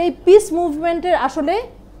আমাদের এই পিস মুভমেন্টের আসলে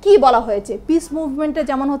কি বলা হয়েছে? পিস মুভমেন্টে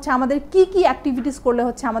যেমন হচ্ছে আমাদের কি কি অ্যাক্টিভিটিস করলে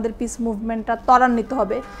হচ্ছে আমাদের পিস মুভমেন্টটা ত্বরান্বিত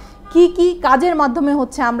হবে, কি কি কাজের মাধ্যমে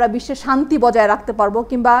হচ্ছে আমরা বিশ্বে শান্তি বজায় রাখতে পারবো,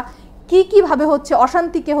 কিংবা কি কিভাবে হচ্ছে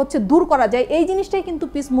অশান্তিকে হচ্ছে দূর করা যায়, এই জিনিসটাই কিন্তু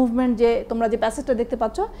পিস মুভমেন্ট যে তোমরা যে প্যাসেজটা দেখতে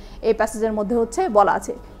পাচ্ছ এই প্যাসেজের মধ্যে হচ্ছে বলা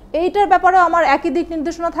আছে। এইটার ব্যাপারেও আমার একই দিক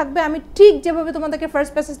নির্দেশনা থাকবে। আমি ঠিক যেভাবে তোমাদেরকে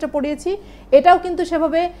ফার্স্ট প্যাসেজটা পড়িয়েছি এটাও কিন্তু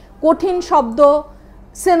সেভাবে কঠিন শব্দ,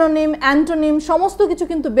 সিনোনিম, অ্যান্টোনিম সমস্ত কিছু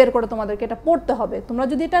কিন্তু বের করে তোমাদেরকে এটা পড়তে হবে। তোমরা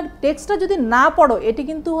যদি এটা টেক্সটটা যদি না পড়ো, এটি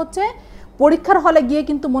কিন্তু হচ্ছে পরীক্ষার হলে গিয়ে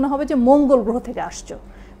কিন্তু মনে হবে যে মঙ্গল গ্রহ থেকে আসছো,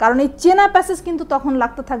 কারণ এই চেনা প্যাসেজ কিন্তু তখন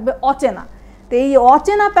লাগতে থাকবে অচেনা। তো এই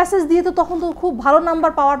অচেনা প্যাসেজ দিয়ে তো তখন তো খুব ভালো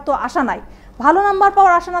নাম্বার পাওয়ার তো আশা নাই। ভালো নাম্বার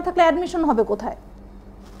পাওয়ার আশা না থাকলে অ্যাডমিশন হবে কোথায়?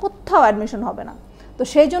 কোথাও অ্যাডমিশন হবে না। তো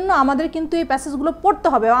সেই জন্য আমাদের কিন্তু এই প্যাসেজগুলো পড়তে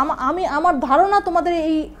হবে। আমার ধারণা তোমাদের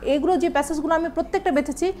এইগুলো যে প্যাসেজগুলো আমি প্রত্যেকটা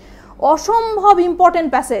বেছেছি অসম্ভব ইম্পর্টেন্ট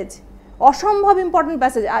প্যাসেজ, অসম্ভব ইম্পর্টেন্ট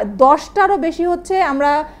প্যাসেজ। 10টারও বেশি হচ্ছে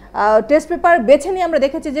আমরা টেস্ট পেপার বেছে নিয়ে আমরা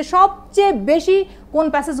দেখেছি যে সবচেয়ে বেশি কোন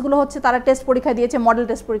প্যাসেজগুলো হচ্ছে তারা টেস্ট পরীক্ষা দিয়েছে, মডেল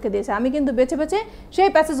টেস্ট পরীক্ষা দিয়েছে। আমি কিন্তু বেছে বেছে সেই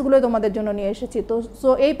প্যাসেজগুলো তোমাদের জন্য নিয়ে এসেছি। তো সো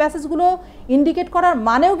এই প্যাসেজগুলো ইন্ডিকেট করার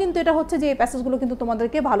মানেও কিন্তু এটা হচ্ছে যে এই প্যাসেজগুলো কিন্তু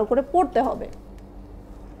তোমাদেরকে ভালো করে পড়তে হবে।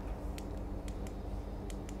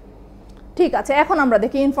 ঠিক আছে, এখন আমরা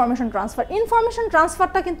দেখি ইনফরমেশন ট্রান্সফার। ইনফরমেশন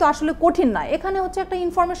ট্রান্সফারটা কিন্তু আসলে কঠিন না। এখানে হচ্ছে একটা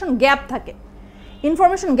ইনফরমেশন গ্যাপ থাকে,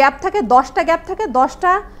 ইনফরমেশন গ্যাপ থাকে, 10টা গ্যাপ থাকে।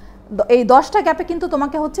 এই 10টা গ্যাপে কিন্তু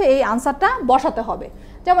তোমাকে হচ্ছে এই আনসারটা বসাতে হবে।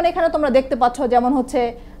 যেমন এখানে তোমরা দেখতে পাচ্ছ, যেমন হচ্ছে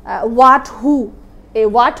হোয়াট হু, এই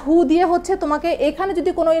হোয়াট হু দিয়ে হচ্ছে তোমাকে এখানে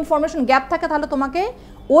যদি কোনো ইনফরমেশন গ্যাপ থাকে তাহলে তোমাকে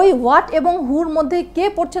ওই হোয়াট এবং হুর মধ্যে কে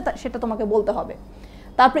পড়ছে সেটা তোমাকে বলতে হবে।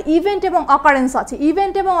 তারপরে ইভেন্ট এবং অকারেন্স আছে।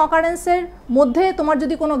 ইভেন্ট এবং অকারেন্সের মধ্যে তোমার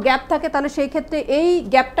যদি কোনো গ্যাপ থাকে তাহলে সেই ক্ষেত্রে এই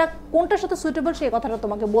গ্যাপটা কোনটার সাথে সুইটেবল সেই কথাটা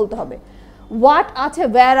তোমাকে বলতে হবে। হোয়াট আছে,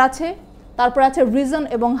 ওয়্যার আছে, তারপরে আছে রিজন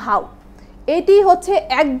এবং হাউ। এটি হচ্ছে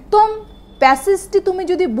একদম প্যাসেজটি তুমি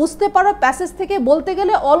যদি বুঝতে পারো, প্যাসেজ থেকে বলতে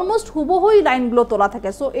গেলে অলমোস্ট হুবহুই লাইনগুলো তোলা থাকে।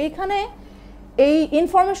 সো এইখানে এই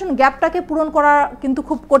ইনফরমেশন গ্যাপটাকে পূরণ করা কিন্তু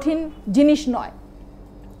খুব কঠিন জিনিস নয়।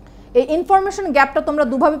 এই ইনফরমেশন গ্যাপটা তোমরা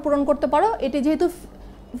দুভাবে পূরণ করতে পারো। এটি যেহেতু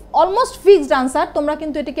অলমোস্ট ফিক্সড আনসার, তোমরা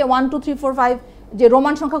কিন্তু এটিকে 1 2 3 4 5 যে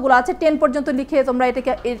রোমান সংখ্যাগুলো আছে 10 পর্যন্ত লিখে তোমরা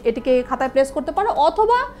এটিকে খাতায় প্লেস করতে পারো,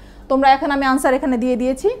 অথবা তোমরা এখানে আমি আনসার এখানে দিয়ে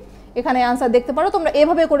দিয়েছি, এখানে আনসার দেখতে পারো। তোমরা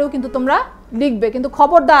এভাবে করেও কিন্তু তোমরা লিখবে, কিন্তু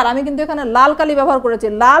খবরদার আমি কিন্তু এখানে লাল কালি ব্যবহার করেছি।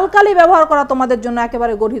 লাল কালি ব্যবহার করা তোমাদের জন্য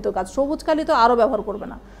একেবারে গর্হিত কাজ। সবুজ কালি তো আরও ব্যবহার করবে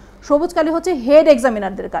না। সবুজ কালি হচ্ছে হেড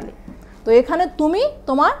এক্সামিনারদের কালি। তো এখানে তুমি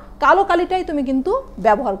তোমার কালো কালিটাই তুমি কিন্তু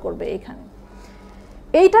ব্যবহার করবে এখানে।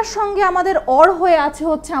 এইটার সঙ্গে আমাদের অর হয়ে আছে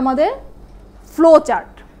হচ্ছে আমাদের ফ্লো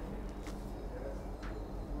চার্ট।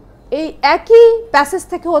 এই একই প্যাসেজ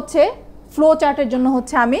থেকে হচ্ছে ফ্লো চার্টের জন্য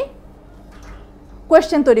হচ্ছে আমি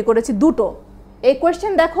কোয়েশ্চেন তৈরি করেছি দুটো। এই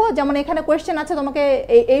কোয়েশ্চেন দেখো, যেমন এখানে কোয়েশ্চেন আছে, তোমাকে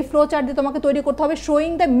এই ফ্লো চার্ট দিয়ে তোমাকে তৈরি করতে হবে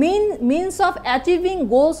showing the means of achieving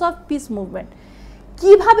goals of piece movement.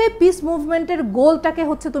 কিভাবে পিস মুভমেন্টের গোলটাকে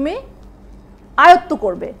হচ্ছে তুমি আয়ত্ত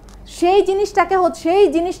করবে সেই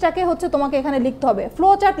জিনিসটাকে হচ্ছে তোমাকে এখানে লিখতে হবে। ফ্লো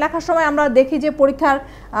চার্ট লেখার সময় আমরা দেখি যে পরীক্ষার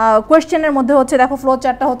কোয়েশ্চেনের মধ্যে হচ্ছে দেখো ফ্লো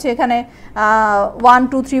চার্টটা হচ্ছে এখানে 1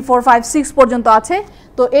 2 3 4 5 6 পর্যন্ত আছে।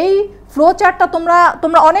 তো এই ফ্লো চার্টটা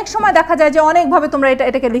তোমরা অনেক সময় দেখা যায় যে অনেকভাবে তোমরা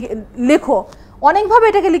এটাকে লেখো, অনেকভাবে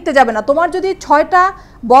এটাকে লিখতে যাবে না। তোমার যদি 6টা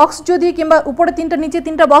বক্স যদি কিংবা উপরে 3টা নিচে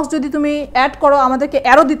 3টা বক্স যদি তুমি অ্যাড করো, আমাদেরকে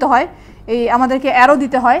অ্যারো দিতে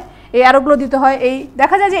হয়, এই অ্যারোগুলো দিতে হয়। এই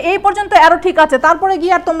দেখা যায় যে এই পর্যন্ত অ্যারো ঠিক আছে, তারপরে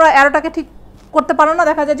গিয়ে আর তোমরা অ্যারোটাকে ঠিক করতে পারো না,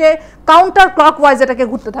 দেখা যায় যে কাউন্টার ক্লকওয়াইজ এটাকে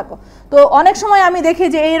ঘুরতে থাকো। তো অনেক সময় আমি দেখি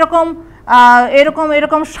যে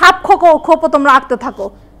এরকম সাপ খোপও তোমরা আঁকতে থাকো।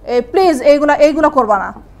 প্লিজ এইগুলো করবা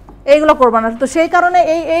না। তো সেই কারণে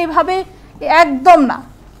এইভাবে একদম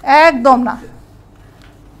না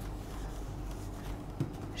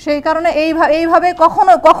সেই কারণে এইভাবে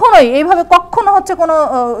কখনো হচ্ছে কোনো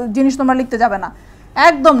জিনিস তোমরা লিখতে যাবে না,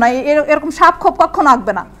 একদম না। এরকম সাপ খোপ কখনো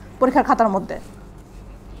আঁকবে না পরীক্ষার খাতার মধ্যে।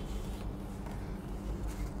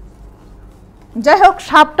 যাই হোক,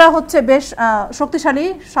 সাপটা হচ্ছে বেশ শক্তিশালী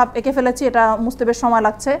সাপ এঁকে ফেলেছি, এটা মুছতে বেশ সময়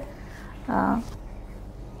লাগছে।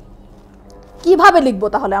 কিভাবে লিখবো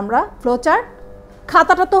তাহলে আমরা ফ্লো চার্ট?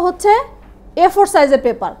 খাতাটা তো হচ্ছে A4 সাইজের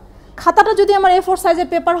পেপার, খাতাটা যদি আমার A4 সাইজের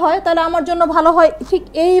পেপার হয় তাহলে আমার জন্য ভালো হয় ঠিক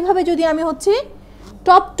এইভাবে যদি আমি হচ্ছে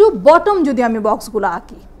টপ টু বটম যদি আমি বক্সগুলো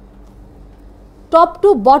আঁকি, টপ টু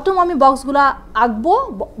বটম আমি বক্সগুলো আঁকবো।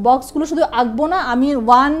 বক্সগুলো শুধু আঁকবো না, আমি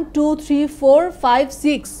 1 2 3 4 5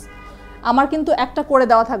 6 আমার কিন্তু একটা করে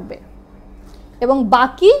দেওয়া থাকবে এবং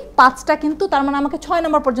বাকি 5টা কিন্তু, তার মানে আমাকে 6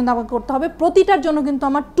 নম্বর পর্যন্ত আমাকে করতে হবে। প্রতিটার জন্য কিন্তু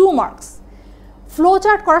আমার 2 মার্কস। ফ্লো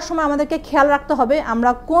চার্ট করার সময় আমাদেরকে খেয়াল রাখতে হবে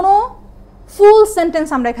আমরা কোনো ফুল সেন্টেন্স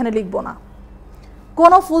আমরা এখানে লিখবো না,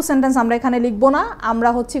 কোনো ফুল সেন্টেন্স আমরা এখানে লিখবো না। আমরা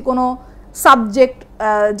হচ্ছে কোনো সাবজেক্ট,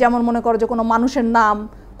 যেমন মনে করো যে কোনো মানুষের নাম,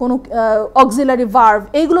 কোনো অক্সিলারি ভার্ব,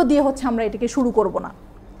 এইগুলো দিয়ে হচ্ছে আমরা এটাকে শুরু করব না।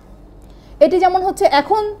 এটি যেমন হচ্ছে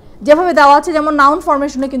এখন যেভাবে দেওয়া আছে, যেমন নাউন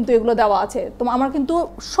ফরমেশনে কিন্তু এগুলো দেওয়া আছে, তো আমার কিন্তু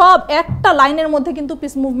সব একটা লাইনের মধ্যে কিন্তু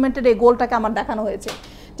পিস মুভমেন্টের এই গোলটাকে আমার দেখানো হয়েছে।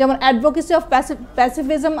 যেমন অ্যাডভোকেসি অফ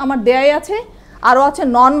প্যাসিফিজম আমার দেয়াই আছে, আরও আছে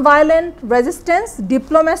নন violent resistance,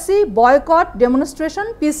 diplomacy, boycott, demonstration,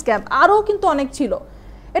 piece camp, আরও কিন্তু অনেক ছিল।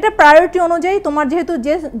 এটা প্রায়োরিটি অনুযায়ী তোমার যেহেতু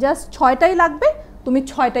যে জাস্ট 6টাই লাগবে, তুমি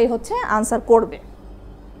 6টাই হচ্ছে আনসার করবে।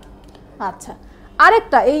 আচ্ছা,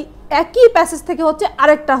 আরেকটা এই একই প্যাসেজ থেকে হচ্ছে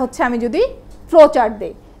আরেকটা হচ্ছে আমি যদি ফ্লো চার্ট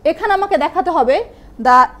দিই, এখানে আমাকে দেখাতে হবে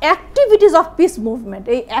the activities of piece movement.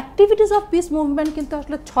 এই অ্যাক্টিভিটিস অফ পিস মুভমেন্ট কিন্তু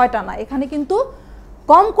আসলে 6টা না, এখানে কিন্তু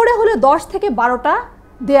কম করে হলে 10 থেকে 12টা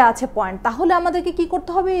দেয়া আছে পয়েন্ট। তাহলে আমাদেরকে কি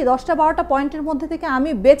করতে হবে, এই 10টা 12টা পয়েন্টের মধ্যে থেকে আমি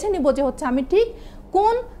বেছে নিব যে হচ্ছে আমি ঠিক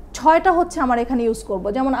কোন 6টা হচ্ছে আমার এখানে ইউজ করব।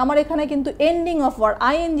 যেমন আমার এখানে কিন্তু এন্ডিং অফ ওয়ার্ড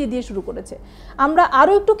আইএনজি দিয়ে শুরু করেছে। আমরা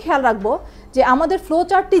আরও একটু খেয়াল রাখবো যে আমাদের ফ্লো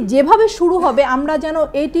চার্টটি যেভাবে শুরু হবে আমরা যেন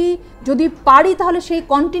এটি যদি পারি তাহলে সেই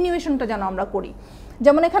কন্টিনিউয়েশনটা যেন আমরা করি।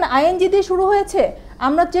 যেমন এখানে আইএনজি দিয়ে শুরু হয়েছে,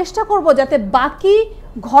 আমরা চেষ্টা করব যাতে বাকি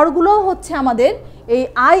ঘরগুলোও হচ্ছে আমাদের এই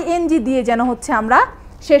আইএনজি দিয়ে যেন হচ্ছে আমরা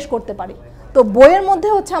শেষ করতে পারি। তো বইয়ের মধ্যে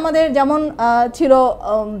হচ্ছে আমাদের যেমন ছিল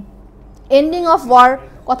এন্ডিং অফ ওয়ার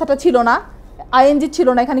কথাটা ছিল না, আইএনজি ছিল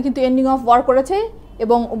না, এখানে কিন্তু এন্ডিং অফ ওয়ার করেছে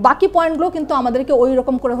এবং বাকি পয়েন্টগুলো কিন্তু আমাদেরকে ওই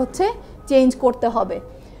রকম করে হচ্ছে চেঞ্জ করতে হবে।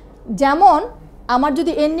 যেমন আমার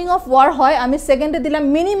যদি এন্ডিং অফ ওয়ার হয়, আমি সেকেন্ডে দিলাম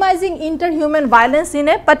minimising inter human violence in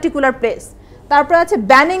a particular place. তারপরে আছে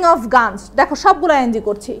ব্যানিং অফ গানস, দেখো সবগুলো আইএনজি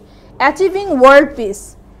করছি। অ্যাচিভিং ওয়ার্ল্ড পিস,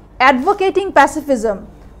 অ্যাডভোকেটিং প্যাসিফিজম,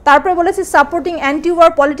 তারপরে বলেছি supporting anti war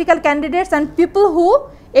political candidates and people who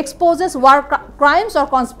exposes war crimes or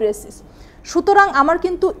কনস্পিরেসিস। সুতরাং আমার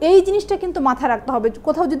কিন্তু এই জিনিসটা কিন্তু মাথায় রাখতে হবে,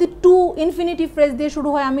 কোথাও যদি টু ইনফিনিটিভ ফ্রেজ দিয়ে শুরু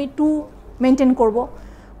হয় আমি টু মেনটেন করব,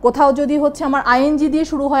 কোথাও যদি হচ্ছে আমার আইএনজি দিয়ে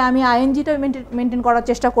শুরু হয় আমি আইএনজিটা মেনটেন করার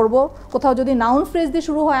চেষ্টা করব, কোথাও যদি নাউন ফ্রেজ দিয়ে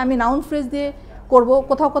শুরু হয় আমি নাউন ফ্রেজ দিয়ে করব,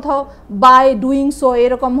 কোথাও কোথাও বাই, ডুইং, সো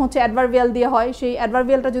এরকম হচ্ছে অ্যাডভার্বিয়াল দিয়ে হয়, সেই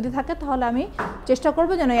অ্যাডভার্বিয়ালটা যদি থাকে তাহলে আমি চেষ্টা করব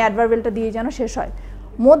যেন এই অ্যাডভার্বিয়ালটা দিয়ে যেন শেষ হয়।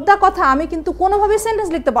 মোদ্দা কথা আমি কিন্তু কোনোভাবে সেন্টেন্স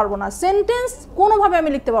লিখতে পারবো না, সেন্টেন্স কোনোভাবে আমি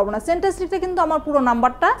লিখতে পারবো না, সেন্টেন্স লিখতে কিন্তু আমার পুরো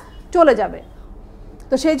নাম্বারটা চলে যাবে।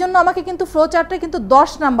 তো সেই জন্য আমাকে কিন্তু ফ্লো চার্টে কিন্তু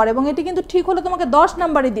 10 নাম্বার, এবং এটি কিন্তু ঠিক হলে তোমাকে 10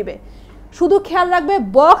 নাম্বারই দিবে। শুধু খেয়াল রাখবে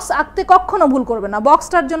বক্স আঁকতে কখনো ভুল করবে না,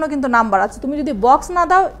 বক্সটার জন্য কিন্তু নাম্বার আছে, তুমি যদি বক্স না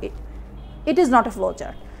দাও it is not a flow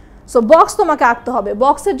chart. So box তোমাকে আঁকতে হবে,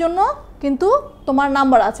 বক্সের জন্য কিন্তু তোমার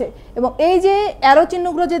নাম্বার আছে। এবং এই যে অ্যারো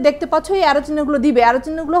চিহ্নগুলো যে দেখতে পাচ্ছ, এই অ্যারো চিহ্নগুলো দিবে, অ্যারো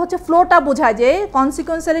চিহ্নগুলো হচ্ছে ফ্লোটা বোঝায় যে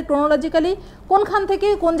কনসিকুয়েন্সিয়ালি ক্রোনোলজিক্যালি কোনখান থেকে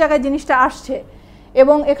কোন জায়গায় জিনিসটা আসছে।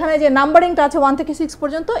 এবং এখানে যে নাম্বারিংটা আছে 1 থেকে 6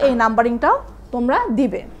 পর্যন্ত, এই নাম্বারিংটাও তোমরা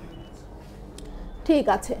দিবে। ঠিক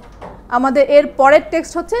আছে, আমাদের এর পরের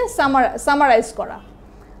টেক্সট হচ্ছে সামারাইজ করা।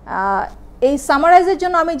 এই সামারাইজের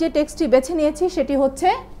জন্য আমি যে টেক্সটটি বেছে নিয়েছি সেটি হচ্ছে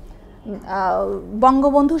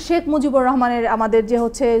বঙ্গবন্ধু শেখ মুজিবুর রহমানের আমাদের যে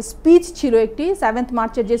হচ্ছে স্পিচ ছিল একটি 7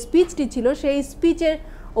 মার্চের যে স্পিচটি ছিল, সেই স্পিচের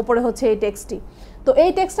ওপরে হচ্ছে এই টেক্সটটি। তো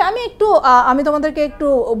এই টেক্সটে আমি তোমাদেরকে একটু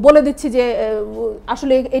বলে দিচ্ছি যে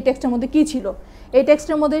আসলে এই টেক্সটের মধ্যে কী ছিল। এই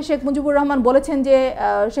টেক্সটের মধ্যে শেখ মুজিবুর রহমান বলেছেন যে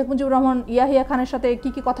শেখ মুজিবুর রহমান ইয়াহিয়া খানের সাথে কি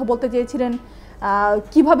কি কথা বলতে চেয়েছিলেন,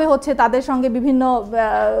 কিভাবে হচ্ছে তাদের সঙ্গে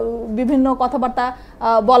বিভিন্ন কথাবার্তা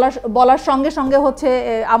বলার সঙ্গে সঙ্গে হচ্ছে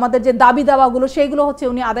আমাদের যে দাবি দাওয়াগুলো সেইগুলো হচ্ছে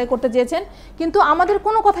উনি আদায় করতে চেয়েছেন, কিন্তু আমাদের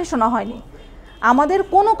কোনো কথাই শোনা হয়নি। আমাদের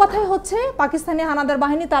কোনো কথাই হচ্ছে পাকিস্তানি হানাদার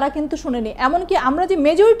বাহিনী তারা কিন্তু শুনেনি। এমনকি আমরা যে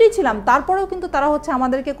মেজরিটি ছিলাম তারপরেও কিন্তু তারা হচ্ছে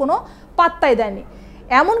আমাদেরকে কোনো পাত্তাই দেয়নি।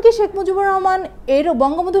 এমনকি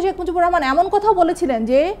বঙ্গবন্ধু শেখ মুজিবুর রহমান এমন কথাও বলেছিলেন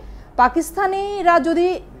যে পাকিস্তানিরা যদি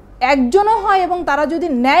একজনও হয় এবং তারা যদি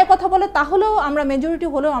ন্যায় কথা বলে তাহলেও আমরা মেজরিটি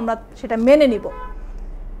হলেও আমরা সেটা মেনে নিব।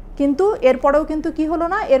 কিন্তু এরপরেও কিন্তু কি হলো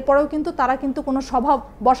না, এরপরেও কিন্তু তারা কিন্তু কোনো সভা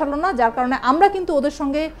বসালো না, যার কারণে আমরা কিন্তু ওদের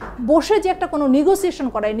সঙ্গে বসে যে একটা কোনো নেগোসিয়েশন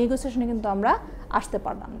করাই নেগোসিয়েশনে কিন্তু আমরা আসতে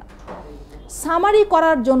পারলাম না। সামারি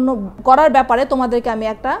করার ব্যাপারে তোমাদেরকে আমি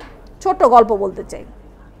একটা ছোট্ট গল্প বলতে চাই।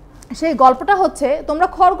 সেই গল্পটা হচ্ছে, তোমরা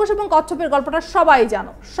খরগোশ এবং কচ্ছপের গল্পটা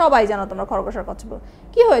সবাই জানো তোমরা খরগোশ আর কচ্ছপ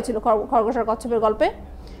কি হয়েছিল। খরগোশ আর কচ্ছপের গল্পে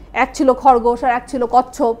এক ছিল খরগোশ আর এক ছিল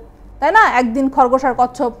কচ্ছপ, তাই না? একদিন খরগোশ আর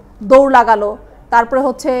কচ্ছপ দৌড় লাগালো, তারপরে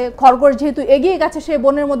হচ্ছে খরগোশ যেহেতু এগিয়ে গেছে সে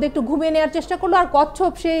বনের মধ্যে একটু ঘুমিয়ে নেওয়ার চেষ্টা করলো, আর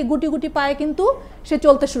কচ্ছপ সেই গুটি গুটি পায়ে কিন্তু সে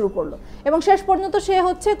চলতে শুরু করলো, এবং শেষ পর্যন্ত সে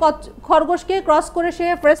হচ্ছে খরগোশকে ক্রস করে সে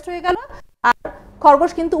ফ্রেস্ট হয়ে গেল, আর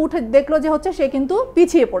খরগোশ কিন্তু উঠে দেখলো যে হচ্ছে সে কিন্তু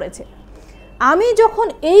পিছিয়ে পড়েছে। আমি যখন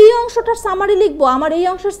এই অংশটার সামারি লিখবো, আমার এই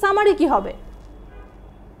অংশের সামারি কি হবে?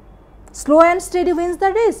 Slow and steady wins the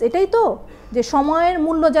race. এটাই তো, যে সময়ের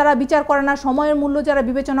মূল্য যারা বিচার করে না, সময়ের মূল্য যারা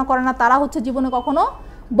বিবেচনা করে না, তারা হচ্ছে জীবনে কখনো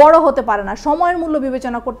বড় হতে পারে না। সময়ের মূল্য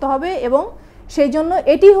বিবেচনা করতে হবে, এবং সেই জন্য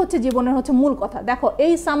এটি হচ্ছে জীবনের হচ্ছে মূল কথা। দেখো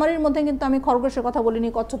এই সামারির মধ্যে কিন্তু আমি খরগোশের কথা বলিনি,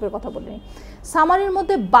 কচ্ছপের কথা বলিনি। সামারির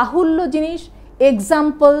মধ্যে বাহুল্য জিনিস,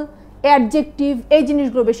 এক্সাম্পল, অ্যাডজেক্টিভ, এই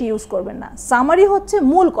জিনিসগুলো বেশি ইউজ করবেন না। সামারি হচ্ছে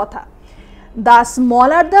মূল কথা। The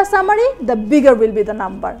smaller the summary, the bigger will be the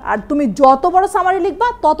number. আর তুমি যত বড় সামারি লিখবা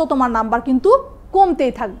তত তোমার নাম্বার কিন্তু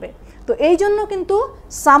কমতেই থাকবে। তো এই জন্য কিন্তু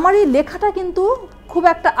সামারি লেখাটা কিন্তু খুব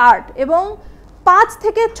একটা আর্ট, এবং 5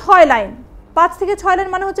 থেকে 6 লাইন, 5 থেকে 6 লাইন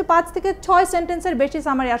মানে হচ্ছে 5 থেকে 6 সেন্টেন্সের বেশি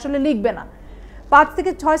সামারি আসলে লিখবে না। 5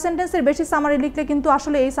 থেকে 6 সেন্টেন্সের বেশি সামারি লিখলে কিন্তু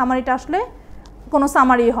আসলে এই সামারিটা আসলে কোনো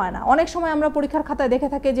সামারি হয় না। অনেক সময় আমরা পরীক্ষার খাতায় দেখে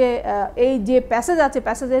থাকি যে এই যে প্যাসেজ আছে,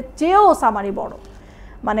 প্যাসেজের চেয়েও সামারি বড়,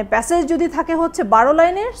 মানে প্যাসেজ যদি থাকে হচ্ছে 12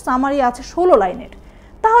 লাইনের, সামারি আছে 16 লাইনের,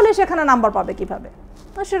 তাহলে সেখানে নাম্বার পাবে কিভাবে?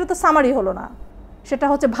 সেটা তো সামারি হলো না, সেটা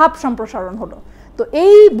হচ্ছে ভাব সম্প্রসারণ হলো। তো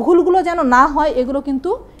এই ভুলগুলো যেন না হয়, এগুলো কিন্তু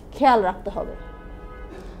খেয়াল রাখতে হবে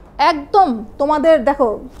একদম। তোমাদের দেখো,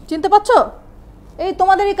 চিনতে পারছো? এই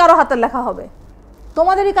তোমাদেরই কারো হাতের লেখা হবে,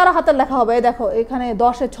 তোমাদেরই কারো হাতের লেখা হবে। দেখো এখানে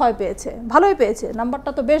 10-এ 6 পেয়েছে, ভালোই পেয়েছে,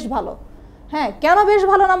 নাম্বারটা তো বেশ ভালো। হ্যাঁ, কেন বেশ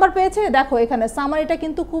ভালো নাম্বার পেয়েছে? দেখো এখানে সামারিটা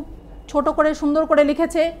কিন্তু খুব ছোট করে সুন্দর করে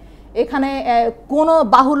লিখেছে। এখানে কোনো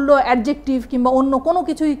বাহুল্য অ্যাডজেক্টিভ কিংবা অন্য কোনো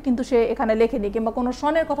কিছুই কিন্তু সে এখানে লেখেনি, কিংবা কোনো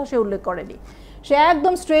সনের কথা সে উল্লেখ করেনি। সে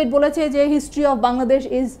একদম স্ট্রেট বলেছে যে history of Bangladesh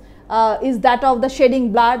is that of the shedding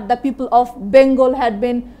blood. The people of Bengal had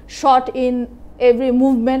been shot in every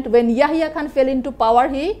movement. When Yahya Khan fell into power,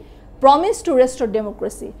 he promised to restore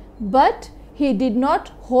democracy, but he did not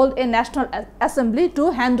hold a national assembly to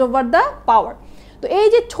hand over the power. তো এই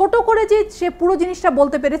যে ছোট করে যে সে পুরো জিনিসটা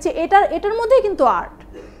বলতে পেরেছে, এটার মধ্যেই কিন্তু আর্ট।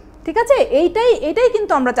 ঠিক আছে, এইটাই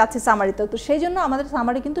কিন্তু আমরা চাচ্ছি সামারিতে। তো সেই জন্য আমাদের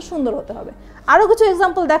সামারি কিন্তু সুন্দর হতে হবে। আরও কিছু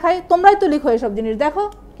এক্সাম্পল দেখাই, তোমরাই তো লিখো এসব জিনিস। দেখো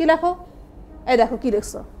কি লেখো, এই দেখো কি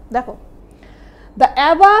লিখছো, দেখো the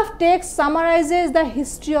above text সামারাইজেস the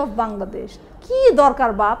history of Bangladesh. কি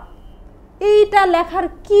দরকার বাপ, এইটা লেখার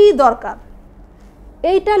কি দরকার?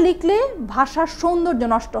 এইটা লিখলে ভাষার সৌন্দর্য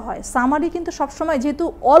নষ্ট হয়। সামারি কিন্তু সবসময় যেহেতু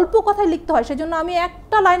অল্প কথায় লিখতে হয়, সেজন্য আমি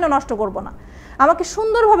একটা লাইনও নষ্ট করব না, আমাকে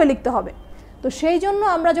সুন্দরভাবে লিখতে হবে। তো সেই জন্য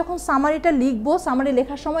আমরা যখন সামারিটা লিখবো, সামারি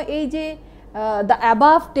লেখার সময় এই যে দ্য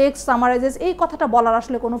অ্যাবাভ টেক্সট সামারাইজেস, এই কথাটা বলার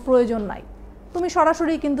আসলে কোনো প্রয়োজন নাই। তুমি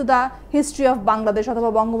সরাসরি কিন্তু দ্য হিস্ট্রি অফ বাংলাদেশ অথবা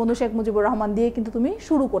বঙ্গবন্ধু শেখ মুজিবুর রহমান দিয়ে কিন্তু তুমি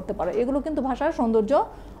শুরু করতে পারো। এগুলো কিন্তু ভাষার সৌন্দর্য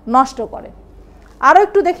নষ্ট করে। আরও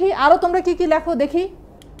একটু দেখি, আরও তোমরা কি কি লেখো দেখি।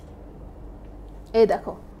 এই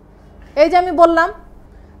দেখো, এই যে আমি বললাম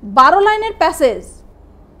 12 লাইনের প্যাসেজ,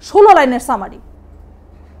 16 লাইনের সামারি,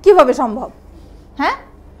 কিভাবে সম্ভব? হ্যাঁ,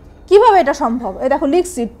 কিভাবে এটা সম্ভব? এই দেখো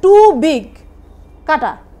লিখছি টু বিগ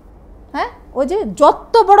কাটা। হ্যাঁ, ওই যে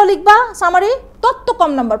যত বড় লিখবা সামারি তত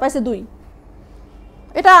কম নাম্বার পাইছে 2।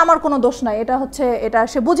 এটা আমার কোনো দোষ নাই, এটা হচ্ছে এটা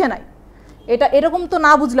সে বুঝে নাই। এটা এরকম তো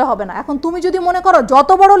না বুঝলে হবে না। এখন তুমি যদি মনে করো যত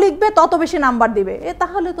বড় লিখবে তত বেশি নাম্বার দিবে,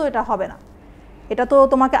 তাহলে তো এটা হবে না। এটা তো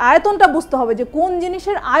তোমাকে আয়তনটা বুঝতে হবে যে কোন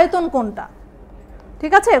জিনিসের আয়তন কোনটা।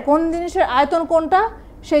 ঠিক আছে, কোন জিনিসের আয়তন কোনটা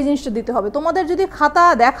সেই জিনিসটা দিতে হবে। তোমাদের যদি খাতা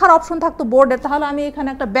দেখার অপশন থাকতো বোর্ডে, তাহলে আমি এখানে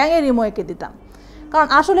একটা ব্যাঙের ইমো এঁকে দিতাম। কারণ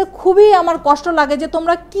আসলে খুবই আমার কষ্ট লাগে যে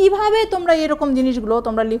তোমরা কিভাবে তোমরা এরকম জিনিসগুলো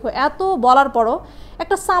তোমরা লিখো। এত বলার পরও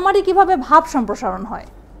একটা সামারি কিভাবে ভাব সম্প্রসারণ হয়।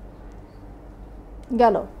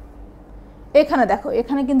 গেল এখানে দেখো,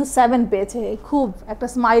 এখানে কিন্তু 7 পেয়েছে, খুব একটা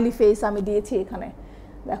স্মাইলি ফেস আমি দিয়েছি এখানে।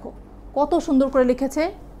 দেখো কত সুন্দর করে লিখেছে,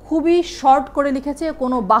 খুবই শর্ট করে লিখেছে,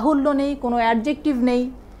 কোনো বাহুল্য নেই, কোনো অ্যাডজেক্টিভ নেই,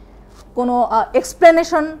 কোনো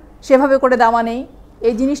এক্সপ্লেনেশন সেভাবে করে দেওয়া নেই।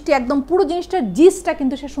 এই জিনিসটি একদম পুরো জিনিসটার জিসটা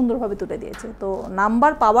কিন্তু সে সুন্দরভাবে তুলে দিয়েছে। তো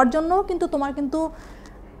নাম্বার পাওয়ার জন্য কিন্তু তোমার কিন্তু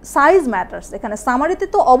সাইজ ম্যাটার্স। এখানে সামারিতে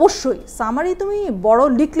তো অবশ্যই, সামারি তুমি বড়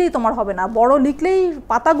লিখলেই তোমার হবে না, বড় লিখলেই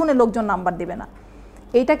পাতা গুনে লোকজন নাম্বার দেবে না,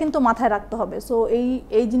 এইটা কিন্তু মাথায় রাখতে হবে। সো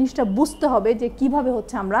এই জিনিসটা বুঝতে হবে যে কিভাবে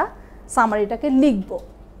হচ্ছে আমরা সামারিটাকে লিখব।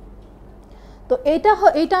 তো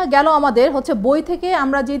এইটা গেল আমাদের হচ্ছে বই থেকে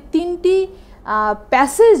আমরা যে 3টি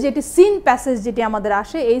প্যাসেজ, যেটি সিন প্যাসেজ যেটি আমাদের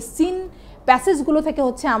আসে, এই সিন প্যাসেজগুলো থেকে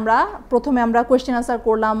হচ্ছে আমরা প্রথমে আমরা কোয়েশ্চেন আনসার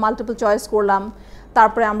করলাম, মাল্টিপল চয়েস করলাম,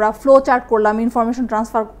 তারপরে আমরা ফ্লো চার্ট করলাম, ইনফরমেশন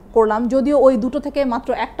ট্রান্সফার করলাম। যদিও ওই দুটো থেকে মাত্র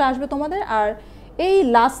একটা আসবে তোমাদের, আর এই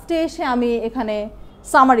লাস্টে এসে আমি এখানে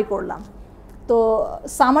সামারি করলাম। তো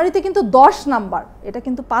সামারিতে কিন্তু 10 নাম্বার, এটা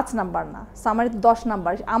কিন্তু 5 নাম্বার না, সামারিতে 10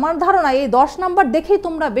 নাম্বার। আমার ধারণা এই 10 নাম্বার দেখেই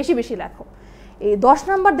তোমরা বেশি বেশি লেখো, এই 10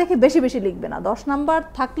 নাম্বার দেখে বেশি বেশি লিখবে না। 10 নাম্বার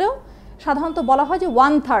থাকলেও সাধারণত বলা হয় যে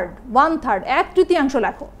 1/3 1/3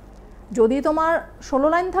 লেখো। যদি তোমার 16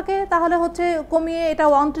 লাইন থাকে তাহলে হচ্ছে কমিয়ে এটা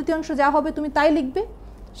 1/3 যা হবে তুমি তাই লিখবে।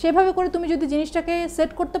 সেভাবে করে তুমি যদি জিনিসটাকে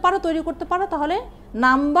সেট করতে পারো, তৈরি করতে পারো, তাহলে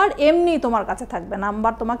নাম্বার এমনি তোমার কাছে থাকবে,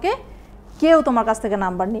 নাম্বার তোমাকে কেউ তোমার কাছ থেকে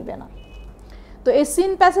নাম্বার নিবে না। তো এই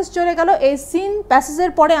সিন প্যাসেজ চলে গেল। এই সিন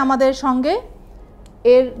প্যাসেজের পরে আমাদের সঙ্গে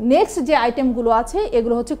এর নেক্সট যে আইটেমগুলো আছে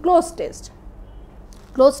এগুলো হচ্ছে ক্লোজ টেস্ট।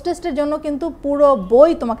 ক্লোজ টেস্টের জন্য কিন্তু পুরো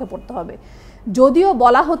বই তোমাকে পড়তে হবে। যদিও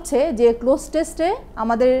বলা হচ্ছে যে ক্লোজ টেস্টে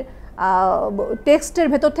আমাদের টেক্সটের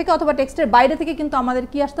ভেতর থেকে অথবা টেক্সটের বাইরে থেকে কিন্তু আমাদের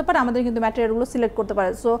কি আসতে পারে, আমাদের কিন্তু ম্যাটেরিয়ালগুলো সিলেক্ট করতে পারে।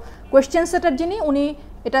 সো কোয়েশ্চেন সেটার যিনি উনি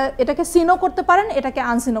এটাকে সিনও করতে পারেন, এটাকে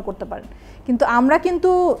আনসিনও করতে পারেন। কিন্তু আমরা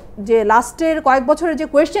কিন্তু যে লাস্টের কয়েক বছরের যে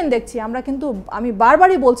কোয়েশ্চেন দেখছি, আমরা কিন্তু আমি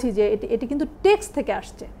বারবারই বলছি যে এটি কিন্তু টেক্সট থেকে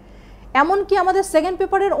আসছে। এমনকি আমাদের সেকেন্ড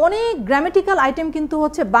পেপারের অনেক গ্রামেটিক্যাল আইটেম কিন্তু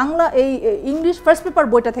হচ্ছে বাংলা এই ইংলিশ ফার্স্ট পেপার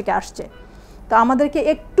বইটা থেকে আসছে। তো আমাদেরকে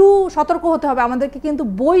একটু সতর্ক হতে হবে, আমাদেরকে কিন্তু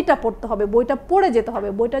বইটা পড়তে হবে, বইটা পড়ে যেতে হবে।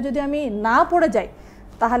 বইটা যদি আমি না পড়ে যাই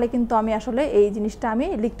তাহলে কিন্তু আমি আসলে এই জিনিসটা আমি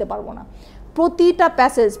লিখতে পারবো না। প্রতিটা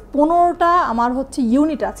প্যাসেজ 15টা আমার হচ্ছে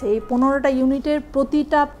ইউনিট আছে, এই 15টা ইউনিটের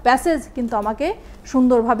প্রতিটা প্যাসেজ কিন্তু আমাকে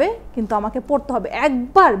সুন্দরভাবে কিন্তু আমাকে পড়তে হবে।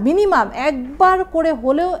 একবার মিনিমাম একবার করে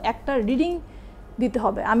হলেও একটা রিডিং দিতে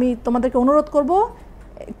হবে। আমি তোমাদেরকে অনুরোধ করব,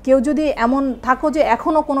 কেউ যদি এমন থাকো যে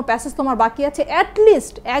এখনও কোনো প্যাসেজ তোমার বাকি আছে,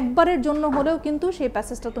 অ্যাটলিস্ট একবারের জন্য হলেও কিন্তু সেই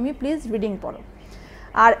প্যাসেজটা তুমি প্লিজ রিডিং পড়ো।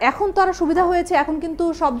 আর এখন তো আরও সুবিধা হয়েছে, এখন কিন্তু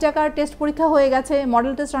সব জায়গার টেস্ট পরীক্ষা হয়ে গেছে,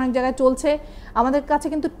 মডেল টেস্ট অনেক জায়গায় চলছে, আমাদের কাছে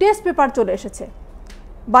কিন্তু টেস্ট পেপার চলে এসেছে,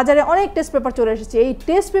 বাজারে অনেক টেস্ট পেপার চলে এসেছে। এই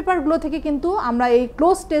টেস্ট পেপারগুলো থেকে কিন্তু আমরা এই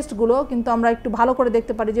ক্লোজ টেস্টগুলো কিন্তু আমরা একটু ভালো করে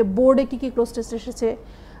দেখতে পারি যে বোর্ডে কী কী ক্লোজ টেস্ট এসেছে,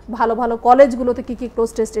 ভালো ভালো কলেজগুলোতে কী কী ক্লোজ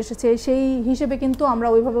টেস্ট এসেছে, সেই হিসেবে কিন্তু আমরা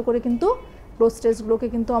ওইভাবে করে কিন্তু ক্লোজ টেস্টগুলোকে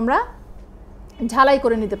কিন্তু আমরা ঝালাই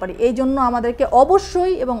করে নিতে পারি। এই জন্য আমাদেরকে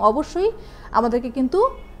অবশ্যই এবং অবশ্যই আমাদেরকে কিন্তু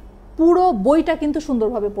পুরো বইটা কিন্তু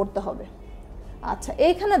সুন্দরভাবে পড়তে হবে। আচ্ছা,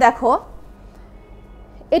 এইখানে দেখো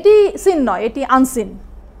এটি সিন নয়, এটি আনসিন।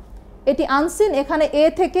 এটি আনসিন। এখানে এ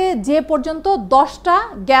থেকে যে পর্যন্ত 10টা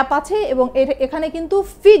গ্যাপ আছে এবং এখানে কিন্তু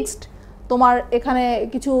ফিক্সড তোমার এখানে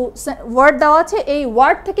কিছু ওয়ার্ড দেওয়া আছে, এই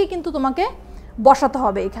ওয়ার্ড থেকে কিন্তু তোমাকে বসাতে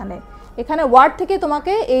হবে। এখানে ওয়ার্ড থেকে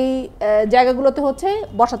তোমাকে এই জায়গাগুলোতে হচ্ছে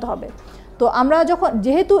বসাতে হবে। তো আমরা যখন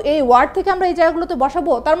যেহেতু এই ওয়ার্ড থেকে আমরা এই জায়গাগুলোতে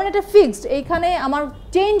বসাবো, তার মানে এটা ফিক্সড, এইখানে আমার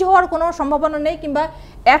চেঞ্জ হওয়ার কোনো সম্ভাবনা নেই, কিংবা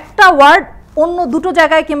একটা ওয়ার্ড অন্য দুটো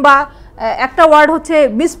জায়গায় কিংবা একটা ওয়ার্ড হচ্ছে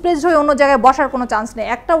মিসপ্লেসড হয়ে অন্য জায়গায় বসার কোনো চান্স নেই।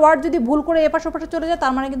 একটা ওয়ার্ড যদি ভুল করে এপাশ ওপাশে চলে যায়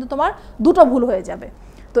তার মানে কিন্তু তোমার দুটো ভুল হয়ে যাবে।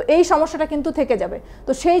 তো এই সমস্যাটা কিন্তু থেকে যাবে।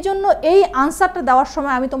 তো সেই জন্য এই আনসারটা দেওয়ার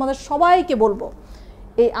সময় আমি তোমাদের সবাইকে বলবো,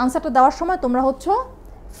 এই আনসারটা দেওয়ার সময় তোমরা হচ্ছে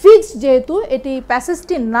ফিক্সড, যেহেতু এটি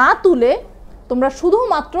প্যাসেজটি না তুলে তোমরা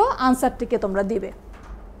শুধুমাত্র আনসারটিকে তোমরা দিবে,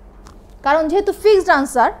 কারণ যেহেতু ফিক্সড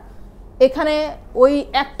আনসার এখানে ওই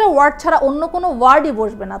একটা ওয়ার্ড ছাড়া অন্য কোনো ওয়ার্ডই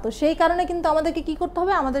বসবে না। তো সেই কারণে কিন্তু আমাদেরকে কি করতে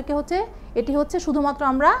হবে, আমাদেরকে হচ্ছে এটি হচ্ছে শুধুমাত্র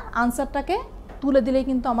আমরা আনসারটাকে তুলে দিলেই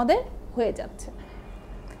কিন্তু আমাদের হয়ে যাচ্ছে।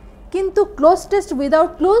 কিন্তু ক্লোজ টেস্ট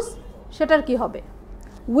উইদাউট ক্লুজ সেটার কি হবে?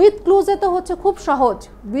 উইথ ক্লুজে তো হচ্ছে খুব সহজ,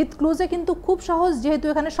 উইথ ক্লুজে কিন্তু খুব সহজ, যেহেতু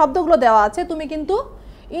এখানে শব্দগুলো দেওয়া আছে, তুমি কিন্তু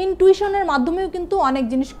ইনটুইশনের মাধ্যমেও কিন্তু অনেক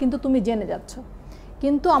জিনিস কিন্তু তুমি জেনে যাচ্ছ।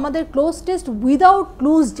 কিন্তু আমাদের ক্লোজ টেস্ট উইদাউট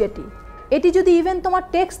ক্লুজ যেটি, এটি যদি ইভেন তোমার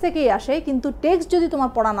টেক্সট থেকেই আসে, কিন্তু টেক্সট যদি তোমার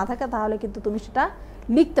পড়া না থাকে তাহলে কিন্তু তুমি সেটা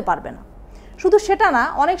লিখতে পারবে না। শুধু সেটা না,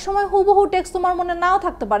 অনেক সময় হুবহু টেক্সট তোমার মনে নাও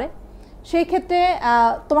থাকতে পারে, সেই ক্ষেত্রে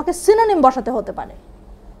তোমাকে সিনোনিম বসাতে হতে পারে।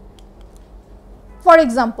 ফর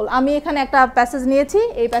এক্সাম্পল, আমি এখানে একটা প্যাসেজ নিয়েছি,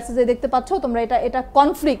 এই প্যাসেজে দেখতে পাচ্ছ তোমরা এটা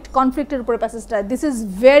কনফ্লিক্টের উপরে প্যাসেজটা, দিস ইজ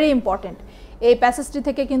ভেরি ইম্পর্টেন্ট। এই প্যাসেজটি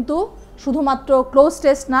থেকে কিন্তু শুধুমাত্র ক্লোজ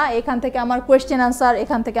টেস্ট না, এখান থেকে আমার কোয়েশ্চেন আনসার,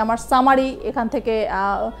 এখান থেকে আমার সামারি, এখান থেকে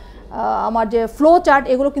আমার যে ফ্লো চার্ট,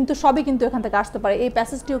 এগুলো কিন্তু সবই কিন্তু এখান থেকে আসতে পারে। এই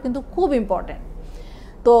প্যাসেজটিও কিন্তু খুব ইম্পর্টেন্ট।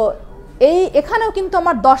 তো এখানেও কিন্তু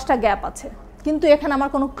আমার 10টা গ্যাপ আছে, কিন্তু এখানে আমার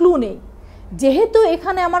কোনো ক্লু নেই। যেহেতু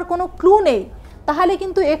এখানে আমার কোনো ক্লু নেই, তাহলে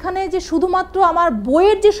কিন্তু এখানে যে শুধুমাত্র আমার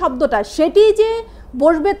বইয়ের যে শব্দটা সেটি যে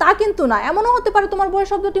বসবে তা কিন্তু না। এমনও হতে পারে তোমার বইয়ের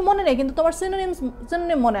শব্দটি মনে নেই, কিন্তু তোমার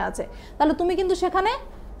সিনোনিম মনে আছে, তাহলে তুমি কিন্তু সেখানে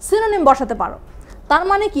সিনোনিম বসাতে পারো। তার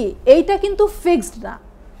মানে কি, এইটা কিন্তু ফিক্সড না,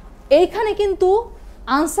 এইখানে কিন্তু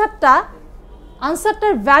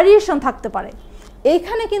আনসারটার ভ্যারিয়েশন থাকতে পারে।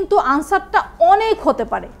 এইখানে কিন্তু আনসারটা অনেক হতে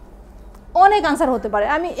পারে, অনেক আনসার হতে পারে।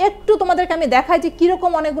 আমি একটু তোমাদেরকে আমি দেখাই যে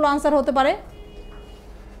কীরকম অনেকগুলো আনসার হতে পারে।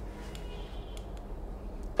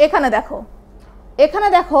 এখানে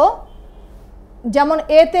দেখো যেমন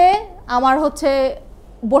এতে আমার হচ্ছে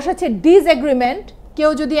বসেছে ডিসএগ্রিমেন্ট, কেউ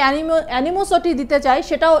যদি অ্যানিমোসিটি দিতে চায়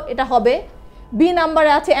সেটাও এটা হবে। বি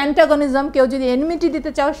নাম্বারে আছে অ্যান্টাগনিজম, কেউ যদি এনিমিটি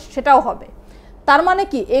দিতে চাও সেটাও হবে। তার মানে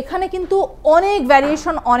কি এখানে কিন্তু অনেক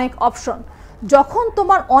ভ্যারিয়েশন, অনেক অপশন। যখন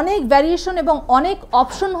তোমার অনেক ভ্যারিয়েশন এবং অনেক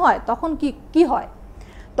অপশন হয় তখন কি হয়,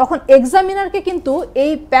 তখন এক্সামিনারকে কিন্তু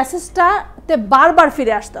এই প্যাসেজটাতে বারবার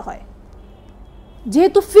ফিরে আসতে হয়।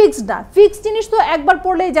 যেহেতু ফিক্সড না, ফিক্সড জিনিস তো একবার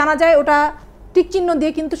পড়লেই জানা যায়, ওটা টিক চিহ্ন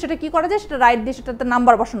দিয়ে কিন্তু সেটা কি করা যায়, সেটা রাইট দিয়ে সেটাতে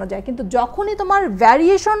নাম্বার বসানো যায়। কিন্তু যখনই তোমার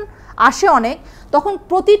ভ্যারিয়েশন আসে অনেক, তখন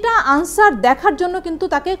প্রতিটা আনসার দেখার জন্য কিন্তু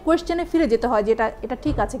তাকে কোয়েশ্চেনে ফিরে যেতে হয় যে এটা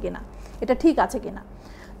ঠিক আছে কিনা, এটা ঠিক আছে কিনা।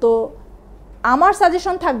 তো আমার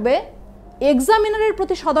সাজেশন থাকবে এক্সামিনারের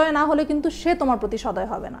প্রতি সদয় না হলে কিন্তু সে তোমার প্রতি সদয়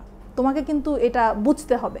হবে না। তোমাকে কিন্তু এটা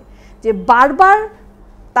বুঝতে হবে যে বারবার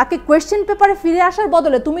তাকে কোয়েশ্চেন পেপারে ফিরে আসার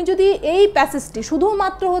বদলে তুমি যদি এই প্যাসেজটি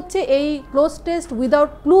শুধুমাত্র হচ্ছে এই ক্লোজ টেস্ট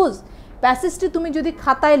উইদাউট ক্লুজ প্যাসেজটি তুমি যদি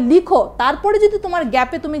খাতায় লিখো, তারপরে যদি তোমার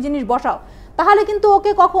গ্যাপে তুমি জিনিস বসাও, তাহলে কিন্তু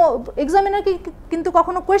ওকে এক্সামিনারকে কিন্তু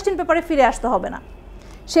কখনো কোয়েশ্চেন পেপারে ফিরে আসতে হবে না।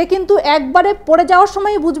 সে কিন্তু একবারে পড়ে যাওয়ার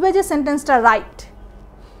সময় বুঝবে যে সেন্টেন্সটা রাইট,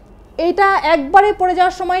 এইটা একবারে পড়ে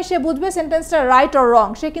যাওয়ার সময় সে বুঝবে সেন্টেন্সটা রাইট অর রং,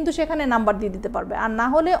 সে কিন্তু সেখানে নাম্বার দিয়ে দিতে পারবে। আর না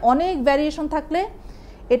হলে অনেক ভ্যারিয়েশন থাকলে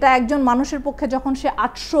এটা একজন মানুষের পক্ষে যখন সে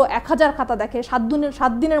 800-1000 খাতা দেখে,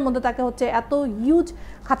 7 দিনের মধ্যে তাকে হচ্ছে এত হিউজ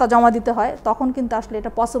খাতা জমা দিতে হয়, তখন কিন্তু আসলে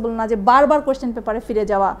এটা পসিবল না যে বারবার কোয়েশ্চেন পেপারে ফিরে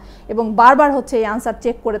যাওয়া এবং বারবার হচ্ছে এই আনসার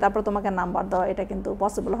চেক করে তারপর তোমাকে নাম্বার দেওয়া, এটা কিন্তু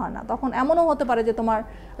পসিবল হয় না। তখন এমনও হতে পারে যে তোমার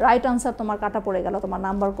রাইট আনসার তোমার কাটা পড়ে গেল, তোমার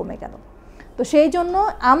নাম্বার কমে গেল। তো সেই জন্য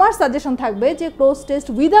আমার সাজেশন থাকবে যে ক্লোজ টেস্ট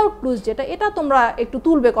উইদাউট ক্লুজ যেটা, এটা তোমরা একটু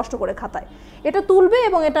তুলবে কষ্ট করে খাতায়, এটা তুলবে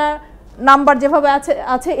এবং এটা নাম্বার যেভাবে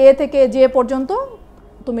আছে এ থেকে জে পর্যন্ত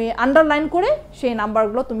তুমি আন্ডারলাইন করে সেই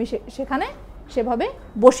নাম্বারগুলো তুমি সেখানে সেভাবে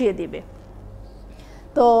বসিয়ে দিবে।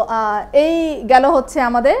 তো এই গেল হচ্ছে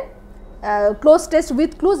আমাদের ক্লোজ টেস্ট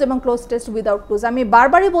উইথ ক্লুজ এবং ক্লোজ টেস্ট উইদাউট ক্লুজ। আমি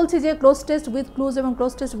বারবারই বলছি যে ক্লোজ টেস্ট উইথ ক্লুজ এবং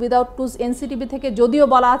cloze test without clues NCTB থেকে যদিও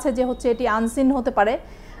বলা আছে যে হচ্ছে এটি আনসিন হতে পারে,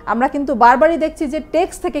 আমরা কিন্তু বারবারই দেখছি যে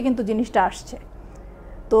টেক্সট থেকে কিন্তু জিনিসটা আসছে।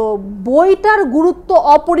 তো বইটার গুরুত্ব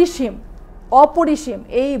অপরিসীম, অপরিসীম।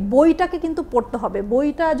 এই বইটাকে কিন্তু পড়তে হবে।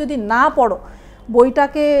 বইটা যদি না পড়ো,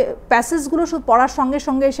 বইটাকে প্যাসেজগুলো শুধু পড়ার সঙ্গে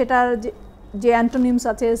সঙ্গে সেটার যে অ্যান্টোনিমস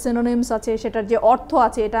আছে, সিনোনিমস আছে, সেটার যে অর্থ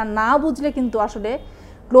আছে, এটা না বুঝলে কিন্তু আসলে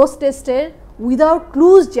ক্লোজ টেস্টের উইদাউট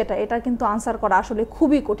ক্লুজ যেটা, এটা কিন্তু আনসার করা আসলে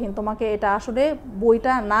খুবই কঠিন। তোমাকে এটা আসলে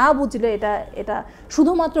বইটা না বুঝলে এটা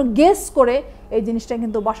শুধুমাত্র গেস করে এই জিনিসটা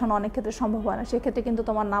কিন্তু বসানো অনেক ক্ষেত্রে সম্ভব হয় না। সেক্ষেত্রে কিন্তু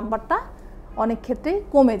তোমার নাম্বারটা অনেক ক্ষেত্রে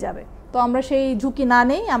কমে যাবে। তো আমরা সেই ঝুঁকি না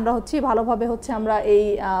নেই, আমরা হচ্ছে ভালোভাবে হচ্ছে আমরা এই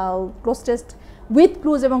ক্লোজ টেস্ট উইথ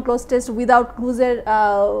ক্লুজ এবং ক্লোজ টেস্ট উইদাউট ক্লুজের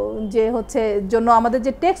যে হচ্ছে জন্য আমাদের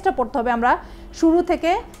যে টেক্সটটা পড়তে হবে, আমরা শুরু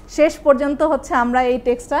থেকে শেষ পর্যন্ত হচ্ছে আমরা এই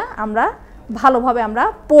টেক্সটটা আমরা ভালোভাবে আমরা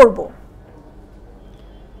পড়ব।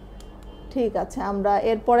 ঠিক আছে, আমরা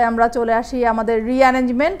এরপরে আমরা চলে আসি আমাদের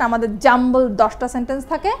রিঅ্যারেঞ্জমেন্ট। আমাদের জাম্বল 10টা সেন্টেন্স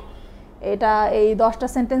থাকে, এটা এই 10টা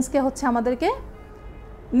সেন্টেন্সকে হচ্ছে আমাদেরকে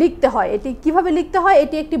লিখতে হয়। এটি কিভাবে লিখতে হয়,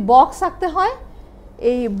 এটি একটি বক্স আঁকতে হয়।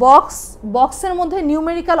 এই বক্সের মধ্যে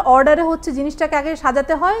নিউমেরিক্যাল অর্ডারে হচ্ছে জিনিসটাকে আগে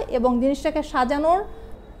সাজাতে হয় এবং জিনিসটাকে সাজানোর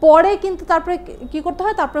পরে কিন্তু তারপরে কি করতে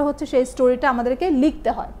হয়, তারপরে হচ্ছে সেই স্টোরিটা আমাদেরকে লিখতে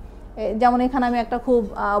হয়। যেমন এখানে আমি একটা খুব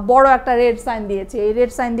বড় একটা রেড সাইন দিয়েছি। এই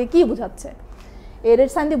রেড সাইন দিয়ে কি বোঝাচ্ছে, এই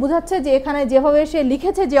রেড সাইন দিয়ে বোঝাচ্ছে যে এখানে যেভাবে সে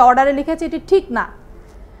লিখেছে, যে অর্ডারে লিখেছে, এটি ঠিক না।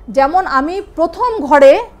 যেমন আমি প্রথম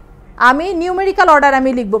ঘরে আমি নিউমেরিক্যাল অর্ডার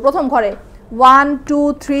আমি লিখব, প্রথম ঘরে 1 2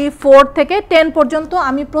 3 4 থেকে 10 পর্যন্ত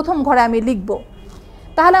আমি প্রথম ঘরে আমি লিখব।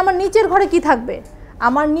 তাহলে আমার নিচের ঘরে কি থাকবে,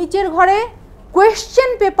 আমার নিচের ঘরে কোয়েশ্চেন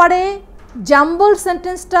পেপারে জাম্বল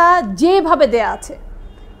সেন্টেন্সটা যেভাবে দেয়া আছে,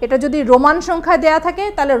 এটা যদি রোমান সংখ্যায় দেয়া থাকে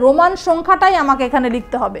তাহলে রোমান সংখ্যাটাই আমাকে এখানে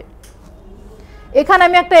লিখতে হবে। এখানে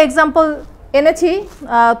আমি একটা এক্সাম্পল এনেছি,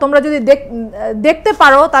 তোমরা যদি দেখতে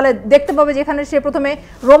পারো তাহলে দেখতে পাবে যে এখানে সে প্রথমে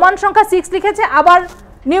রোমান সংখ্যা 6 লিখেছে, আবার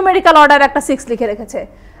নিউমেরিক্যাল অর্ডার একটা 6 লিখে রেখেছে,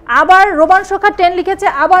 আবার রোমান সংখ্যা 10 লিখেছে,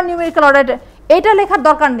 আবার নিউমেরিক্যাল অর্ডার। এটা লেখার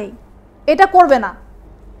দরকার নেই, এটা করবে না,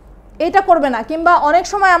 এটা করবে না। কিংবা অনেক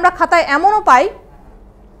সময় আমরা খাতায় এমনও পাই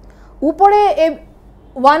উপরে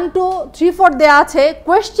 1 2 3 4 দেয়া আছে,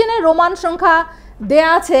 কোয়েশ্চেনে রোমান সংখ্যা দেয়া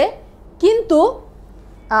আছে, কিন্তু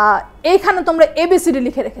এইখানে তোমরা এবিসিডি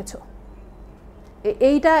লিখে রেখেছো।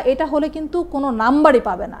 এটা হলে কিন্তু কোনো নাম্বারই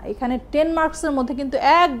পাবে না। এখানে 10 মার্কসের মধ্যে কিন্তু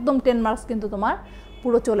একদম 10 মার্কস কিন্তু তোমার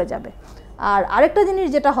পুরো চলে যাবে। আর আরেকটা জিনিস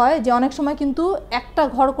যেটা হয় যে অনেক সময় কিন্তু একটা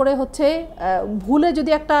ঘর করে হচ্ছে ভুলে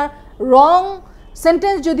যদি একটা রং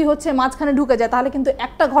সেন্টেন্স যদি হচ্ছে মাঝখানে ঢুকে যায়, তাহলে কিন্তু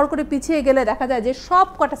একটা ঘর করে পিছিয়ে গেলে দেখা যায় যে সব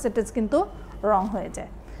কটা সেন্টেন্স কিন্তু রং হয়ে যায়।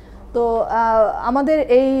 তো আমাদের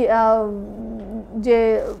এই যে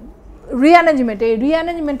রিঅ্যারেঞ্জমেন্ট, এই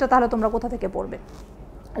রিঅ্যারেঞ্জমেন্টটা তাহলে তোমরা কোথা থেকে পড়বে?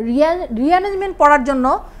 রিঅ্যারেঞ্জমেন্ট পড়ার জন্য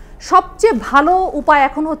সবচেয়ে ভালো উপায়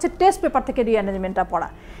এখন হচ্ছে টেস্ট পেপার থেকে রিঅ্যারেঞ্জমেন্টটা পড়া।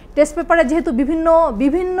 টেস্ট পেপারে যেহেতু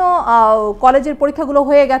বিভিন্ন কলেজের পরীক্ষাগুলো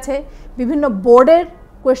হয়ে গেছে, বিভিন্ন বোর্ডের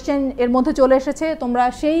কোয়েশ্চেন এর মধ্যে চলে এসেছে, তোমরা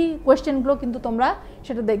সেই কোয়েশ্চেনগুলো কিন্তু তোমরা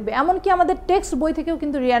সেটা দেখবে। এমনকি আমাদের টেক্সট বই থেকেও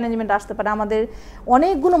কিন্তু রিঅ্যারেঞ্জমেন্ট আসতে পারে। আমাদের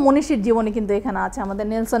অনেকগুলো মনীষীর জীবনী কিন্তু এখানে আছে, আমাদের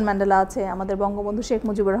নেলসন ম্যান্ডেলা আছে, আমাদের বঙ্গবন্ধু শেখ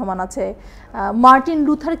মুজিবুর রহমান আছে, মার্টিন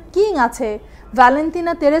লুথার কিং আছে,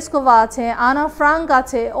 ভ্যালেন্টিনা তেরেস্কোভা আছে, আনা ফ্রাঙ্ক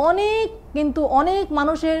আছে, অনেক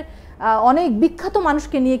মানুষের অনেক বিখ্যাত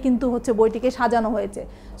মানুষকে নিয়ে কিন্তু হচ্ছে বইটিকে সাজানো হয়েছে।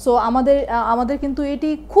 সো আমাদের কিন্তু এটি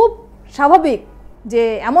খুব স্বাভাবিক যে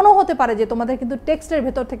এমনও হতে পারে যে তোমাদের কিন্তু টেক্সটের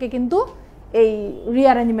ভেতর থেকে কিন্তু এই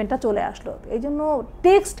রিঅ্যারেঞ্জমেন্টটা চলে আসলো। এই জন্য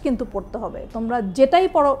টেক্সট কিন্তু পড়তে হবে, তোমরা যেটাই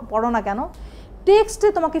পড়ো না কেন টেক্সটে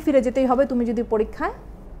তোমাকে ফিরে যেতেই হবে তুমি যদি পরীক্ষায়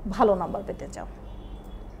ভালো নাম্বার পেতে চাও।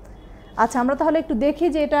 আচ্ছা, আমরা তাহলে একটু দেখি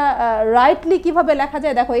যে এটা রাইটলি কিভাবে লেখা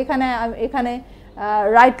যায়। দেখো এখানে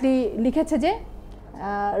রাইটলি লিখেছে যে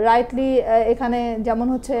রাইটলি এখানে যেমন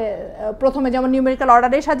হচ্ছে প্রথমে যেমন নিউমেরিক্যাল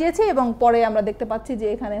অর্ডারে সাজিয়েছি এবং পরে আমরা দেখতে পাচ্ছি যে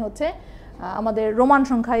এখানে হচ্ছে আমাদের রোমান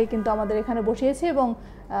সংখ্যায় কিন্তু আমাদের এখানে বসিয়েছে এবং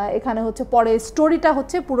এখানে হচ্ছে পরে স্টোরিটা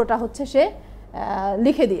হচ্ছে পুরোটা হচ্ছে সে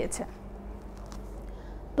লিখে দিয়েছে।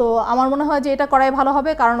 তো আমার মনে হয় যে এটা করাই ভালো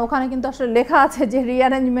হবে, কারণ ওখানে কিন্তু আসলে লেখা আছে যে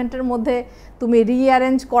রিঅ্যারেঞ্জমেন্টের মধ্যে তুমি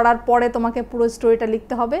রিঅ্যারেঞ্জ করার পরে তোমাকে পুরো স্টোরিটা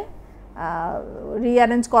লিখতে হবে।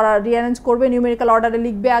 রিঅ্যারেঞ্জ করবে, নিউমেরিক্যাল অর্ডারে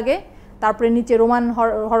লিখবে আগে, তারপরে নিচে রোমান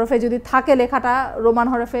হরফে যদি থাকে লেখাটা রোমান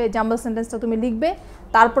হরফে জাম্বল সেন্টেন্সটা তুমি লিখবে,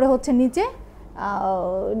 তারপরে হচ্ছে নিচে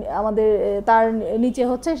তার নিচে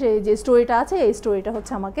হচ্ছে সেই যে স্টোরিটা আছে এই স্টোরিটা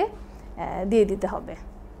হচ্ছে আমাকে দিয়ে দিতে হবে।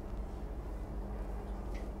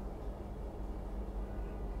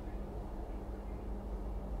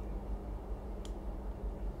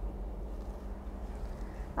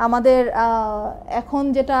 আমাদের এখন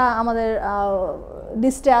যেটা আমাদের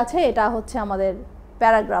লিস্টে আছে এটা হচ্ছে আমাদের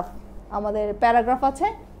প্যারাগ্রাফ। আমাদের প্যারাগ্রাফ আছে।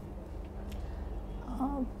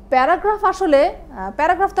 প্যারাগ্রাফ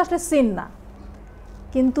তো আসলে সিন না,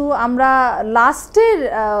 কিন্তু আমরা লাস্ট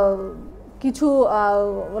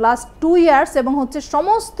 2 ইয়ার্স এবং হচ্ছে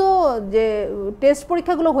সমস্ত যে টেস্ট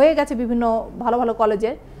পরীক্ষাগুলো হয়ে গেছে বিভিন্ন ভালো ভালো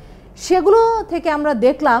কলেজের, সেগুলো থেকে আমরা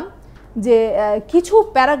দেখলাম যে কিছু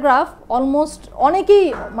প্যারাগ্রাফ অলমোস্ট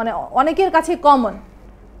অনেকের কাছেই কমন,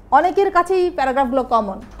 অনেকের কাছেই প্যারাগ্রাফগুলো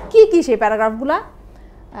কমন। কি সেই প্যারাগ্রাফগুলো?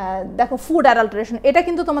 দেখো, ফুড অ্যাডাল্টারেশন, এটা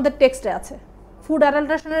কিন্তু তোমাদের টেক্সটে আছে। ফুড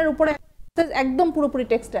অ্যাডাল্টারেশনের উপরে একদম পুরোপুরি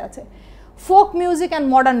টেক্সটে আছে। Folk music and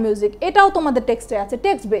modern music, এটাও তোমাদের টেক্সটে আছে,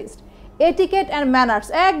 text based. Etiquette and manners,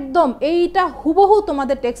 একদম এইটা হুবহু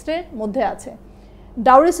তোমাদের টেক্সটের মধ্যে আছে।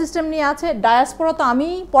 ডাউরি সিস্টেম নিয়ে আছে। ডায়াসপোরা তো আমি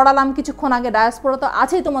পড়ালাম কিছুক্ষণ আগে, ডায়াসপোরা তো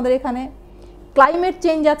আছেই তোমাদের এখানে। ক্লাইমেট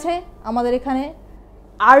চেঞ্জ আছে আমাদের এখানে।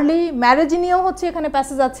 আর্লি ম্যারেজ নিয়েও হচ্ছে এখানে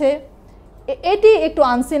প্যাসেজ আছে। এটি একটু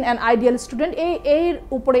আনসিন অ্যান্ড আইডিয়াল স্টুডেন্ট, এর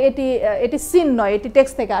উপরে এটি সিন নয়, এটি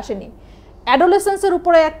টেক্সট থেকে আসেনি। অ্যাডোলেসেন্সের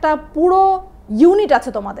উপরে একটা পুরো ইউনিট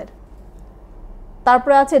আছে তোমাদের।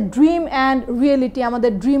 তারপরে আছে ড্রিম অ্যান্ড রিয়েলিটি,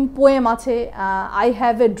 আমাদের ড্রিম পোয়েম আছে। I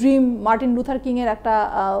have a dream, Martin Luther কিংয়ের একটা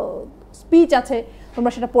স্পিচ আছে,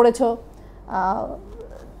 তোমরা সেটা পড়েছো।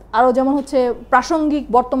 আরও যেমন হচ্ছে প্রাসঙ্গিক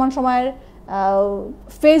বর্তমান সময়ের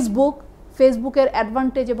ফেসবুকের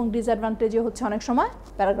অ্যাডভান্টেজ এবং ডিসঅ্যাডভান্টেজও হচ্ছে অনেক সময়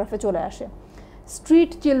প্যারাগ্রাফে চলে আসে।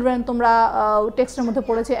 স্ট্রিট চিলড্রেন তোমরা টেক্সটের মধ্যে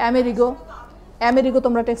পড়েছো। আমেরিগো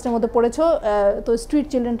তোমরা টেক্সটের মধ্যে পড়েছো। তো স্ট্রিট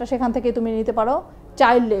চিলড্রেনটা সেখান থেকে তুমি নিতে পারো।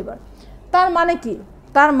 চাইল্ড লেবার, তার মানে কি?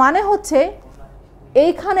 তার মানে হচ্ছে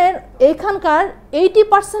এইখানকার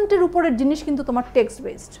 80% উপরের জিনিস কিন্তু তোমার টেক্সট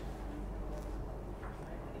বেসড।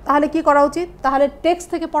 তাহলে কি করা উচিত? তাহলে টেক্সট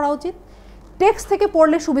থেকে পড়া উচিত। টেক্সট থেকে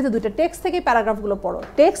পড়লে সুবিধা দুটো, টেক্সট থেকে প্যারাগ্রাফগুলো পড়ো।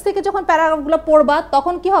 টেক্সট থেকে যখন প্যারাগ্রাফগুলো পড়বা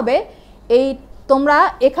তখন কি হবে, তোমরা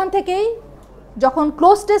এখান থেকেই যখন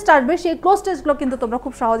ক্লোজ টেস্ট আসবে সেই ক্লোজ টেস্টগুলো কিন্তু তোমরা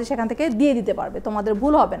খুব সহজে সেখান থেকে দিয়ে দিতে পারবে, তোমাদের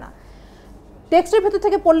ভুল হবে না। টেক্সটের ভেতর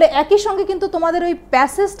থেকে পড়লে একই সঙ্গে কিন্তু তোমাদের ওই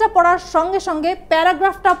প্যাসেজটা পড়ার সঙ্গে সঙ্গে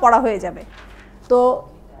প্যারাগ্রাফটা পড়া হয়ে যাবে। তো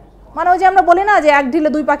মানে ওই যে আমরা বলি না যে এক ঢিলে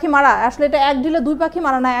 2 পাখি মারা, আসলে এটা এক ঢিলে 2 পাখি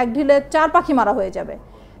মারা না, এক ঢিলে 4 পাখি মারা হয়ে যাবে।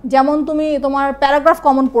 যেমন তোমার প্যারাগ্রাফ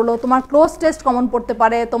কমন পড়লো, তোমার ক্লোজ টেস্ট কমন পড়তে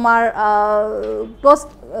পারে, তোমার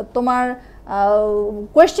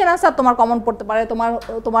কোয়েশ্চেন আনসার তোমার কমন পড়তে পারে,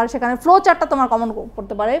 তোমার সেখানে ফ্লো চার্টটা তোমার কমন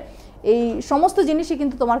পড়তে পারে। এই সমস্ত জিনিসই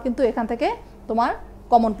কিন্তু তোমার কিন্তু এখান থেকে তোমার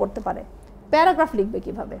কমন পড়তে পারে। প্যারাগ্রাফ লিখবে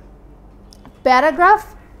কিভাবে? প্যারাগ্রাফ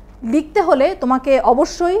লিখতে হলে তোমাকে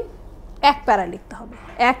অবশ্যই এক প্যারা লিখতে হবে।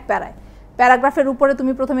 এক প্যারাগ্রাফের উপরে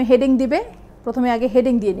তুমি প্রথমে হেডিং দিবে, প্রথমে আগে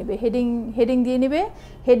হেডিং দিয়ে নিবে,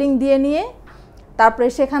 হেডিং দিয়ে নিয়ে তারপরে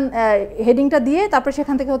হেডিংটা দিয়ে তারপরে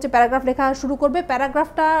সেখান থেকে হচ্ছে প্যারাগ্রাফ লেখা শুরু করবে।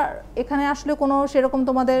 প্যারাগ্রাফটা এখানে আসলে কোনো সেরকম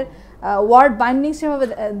তোমাদের ওয়ার্ড বাইন্ডিং সেভাবে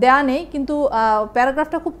দেয়া নেই, কিন্তু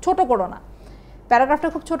প্যারাগ্রাফটা খুব ছোট করো না। প্যারাগ্রাফটা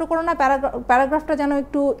খুব ছোট করো না, প্যারাগ্রাফটা যেন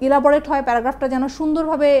একটু ইলাবোরেট হয়, প্যারাগ্রাফটা যেন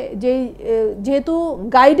সুন্দরভাবে, যেহেতু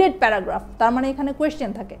গাইডেড প্যারাগ্রাফ তার মানে এখানে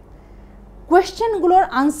কোয়েশ্চেন থাকে, কোয়েশ্চেনগুলোর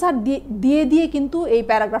আনসার দিয়ে দিয়ে কিন্তু এই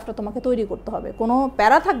প্যারাগ্রাফটা তোমাকে তৈরি করতে হবে। কোনো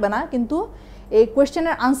প্যারা থাকবে না, কিন্তু এই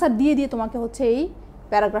কোয়েশ্চেনের আনসার দিয়ে দিয়ে তোমাকে হচ্ছে এই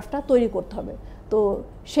প্যারাগ্রাফটা তৈরি করতে হবে। তো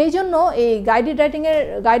সেই জন্য এই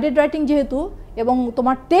গাইডেড রাইটিং যেহেতু, এবং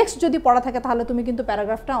তোমার টেক্সট যদি পড়া থাকে তাহলে তুমি কিন্তু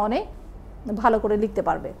প্যারাগ্রাফটা অনেক ভালো করে লিখতে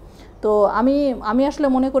পারবে। তো আমি আসলে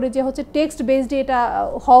মনে করি যে হচ্ছে টেক্সট বেসড এটা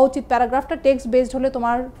হওয়া উচিত। প্যারাগ্রাফটা টেক্সট বেসড হলে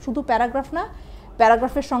তোমার শুধু প্যারাগ্রাফ না,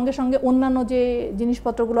 প্যারাগ্রাফের সঙ্গে সঙ্গে অন্যান্য যে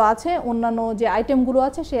জিনিসপত্রগুলো আছে, অন্যান্য যে আইটেমগুলো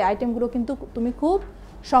আছে, সেই আইটেমগুলো কিন্তু তুমি খুব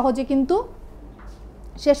সহজে কিন্তু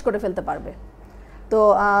শেষ করে ফেলতে পারবে। তো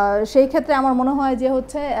সেই ক্ষেত্রে আমার মনে হয় যে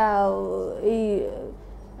হচ্ছে এই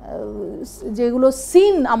যেগুলো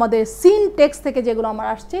আমাদের সিন টেক্সট থেকে যেগুলো আমার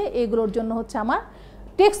আসছে, এগুলোর জন্য হচ্ছে আমার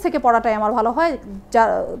টেক্সট থেকে পড়াটাই আমার ভালো হয়।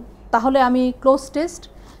 তাহলে আমি ক্লোজ টেক্সট,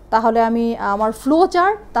 তাহলে আমি আমার ফ্লো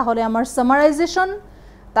চার্ট, তাহলে আমার সামারাইজেশন,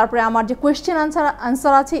 তারপরে আমার যে কোয়েশ্চেন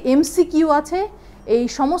আনসার আছে, এমসিকিউ আছে, এই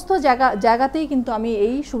সমস্ত জায়গাতেই কিন্তু আমি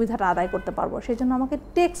এই সুবিধাটা আদায় করতে পারবো। সেই জন্য আমাকে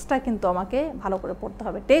টেক্সটটা কিন্তু আমাকে ভালো করে পড়তে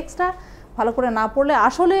হবে। টেক্সটটা ভালো করে না পড়লে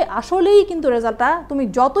আসলেই কিন্তু রেজাল্টটা, তুমি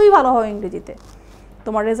যতই ভালো হও ইংরেজিতে,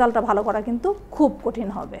 তোমার রেজাল্টটা ভালো করা কিন্তু খুব কঠিন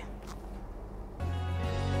হবে।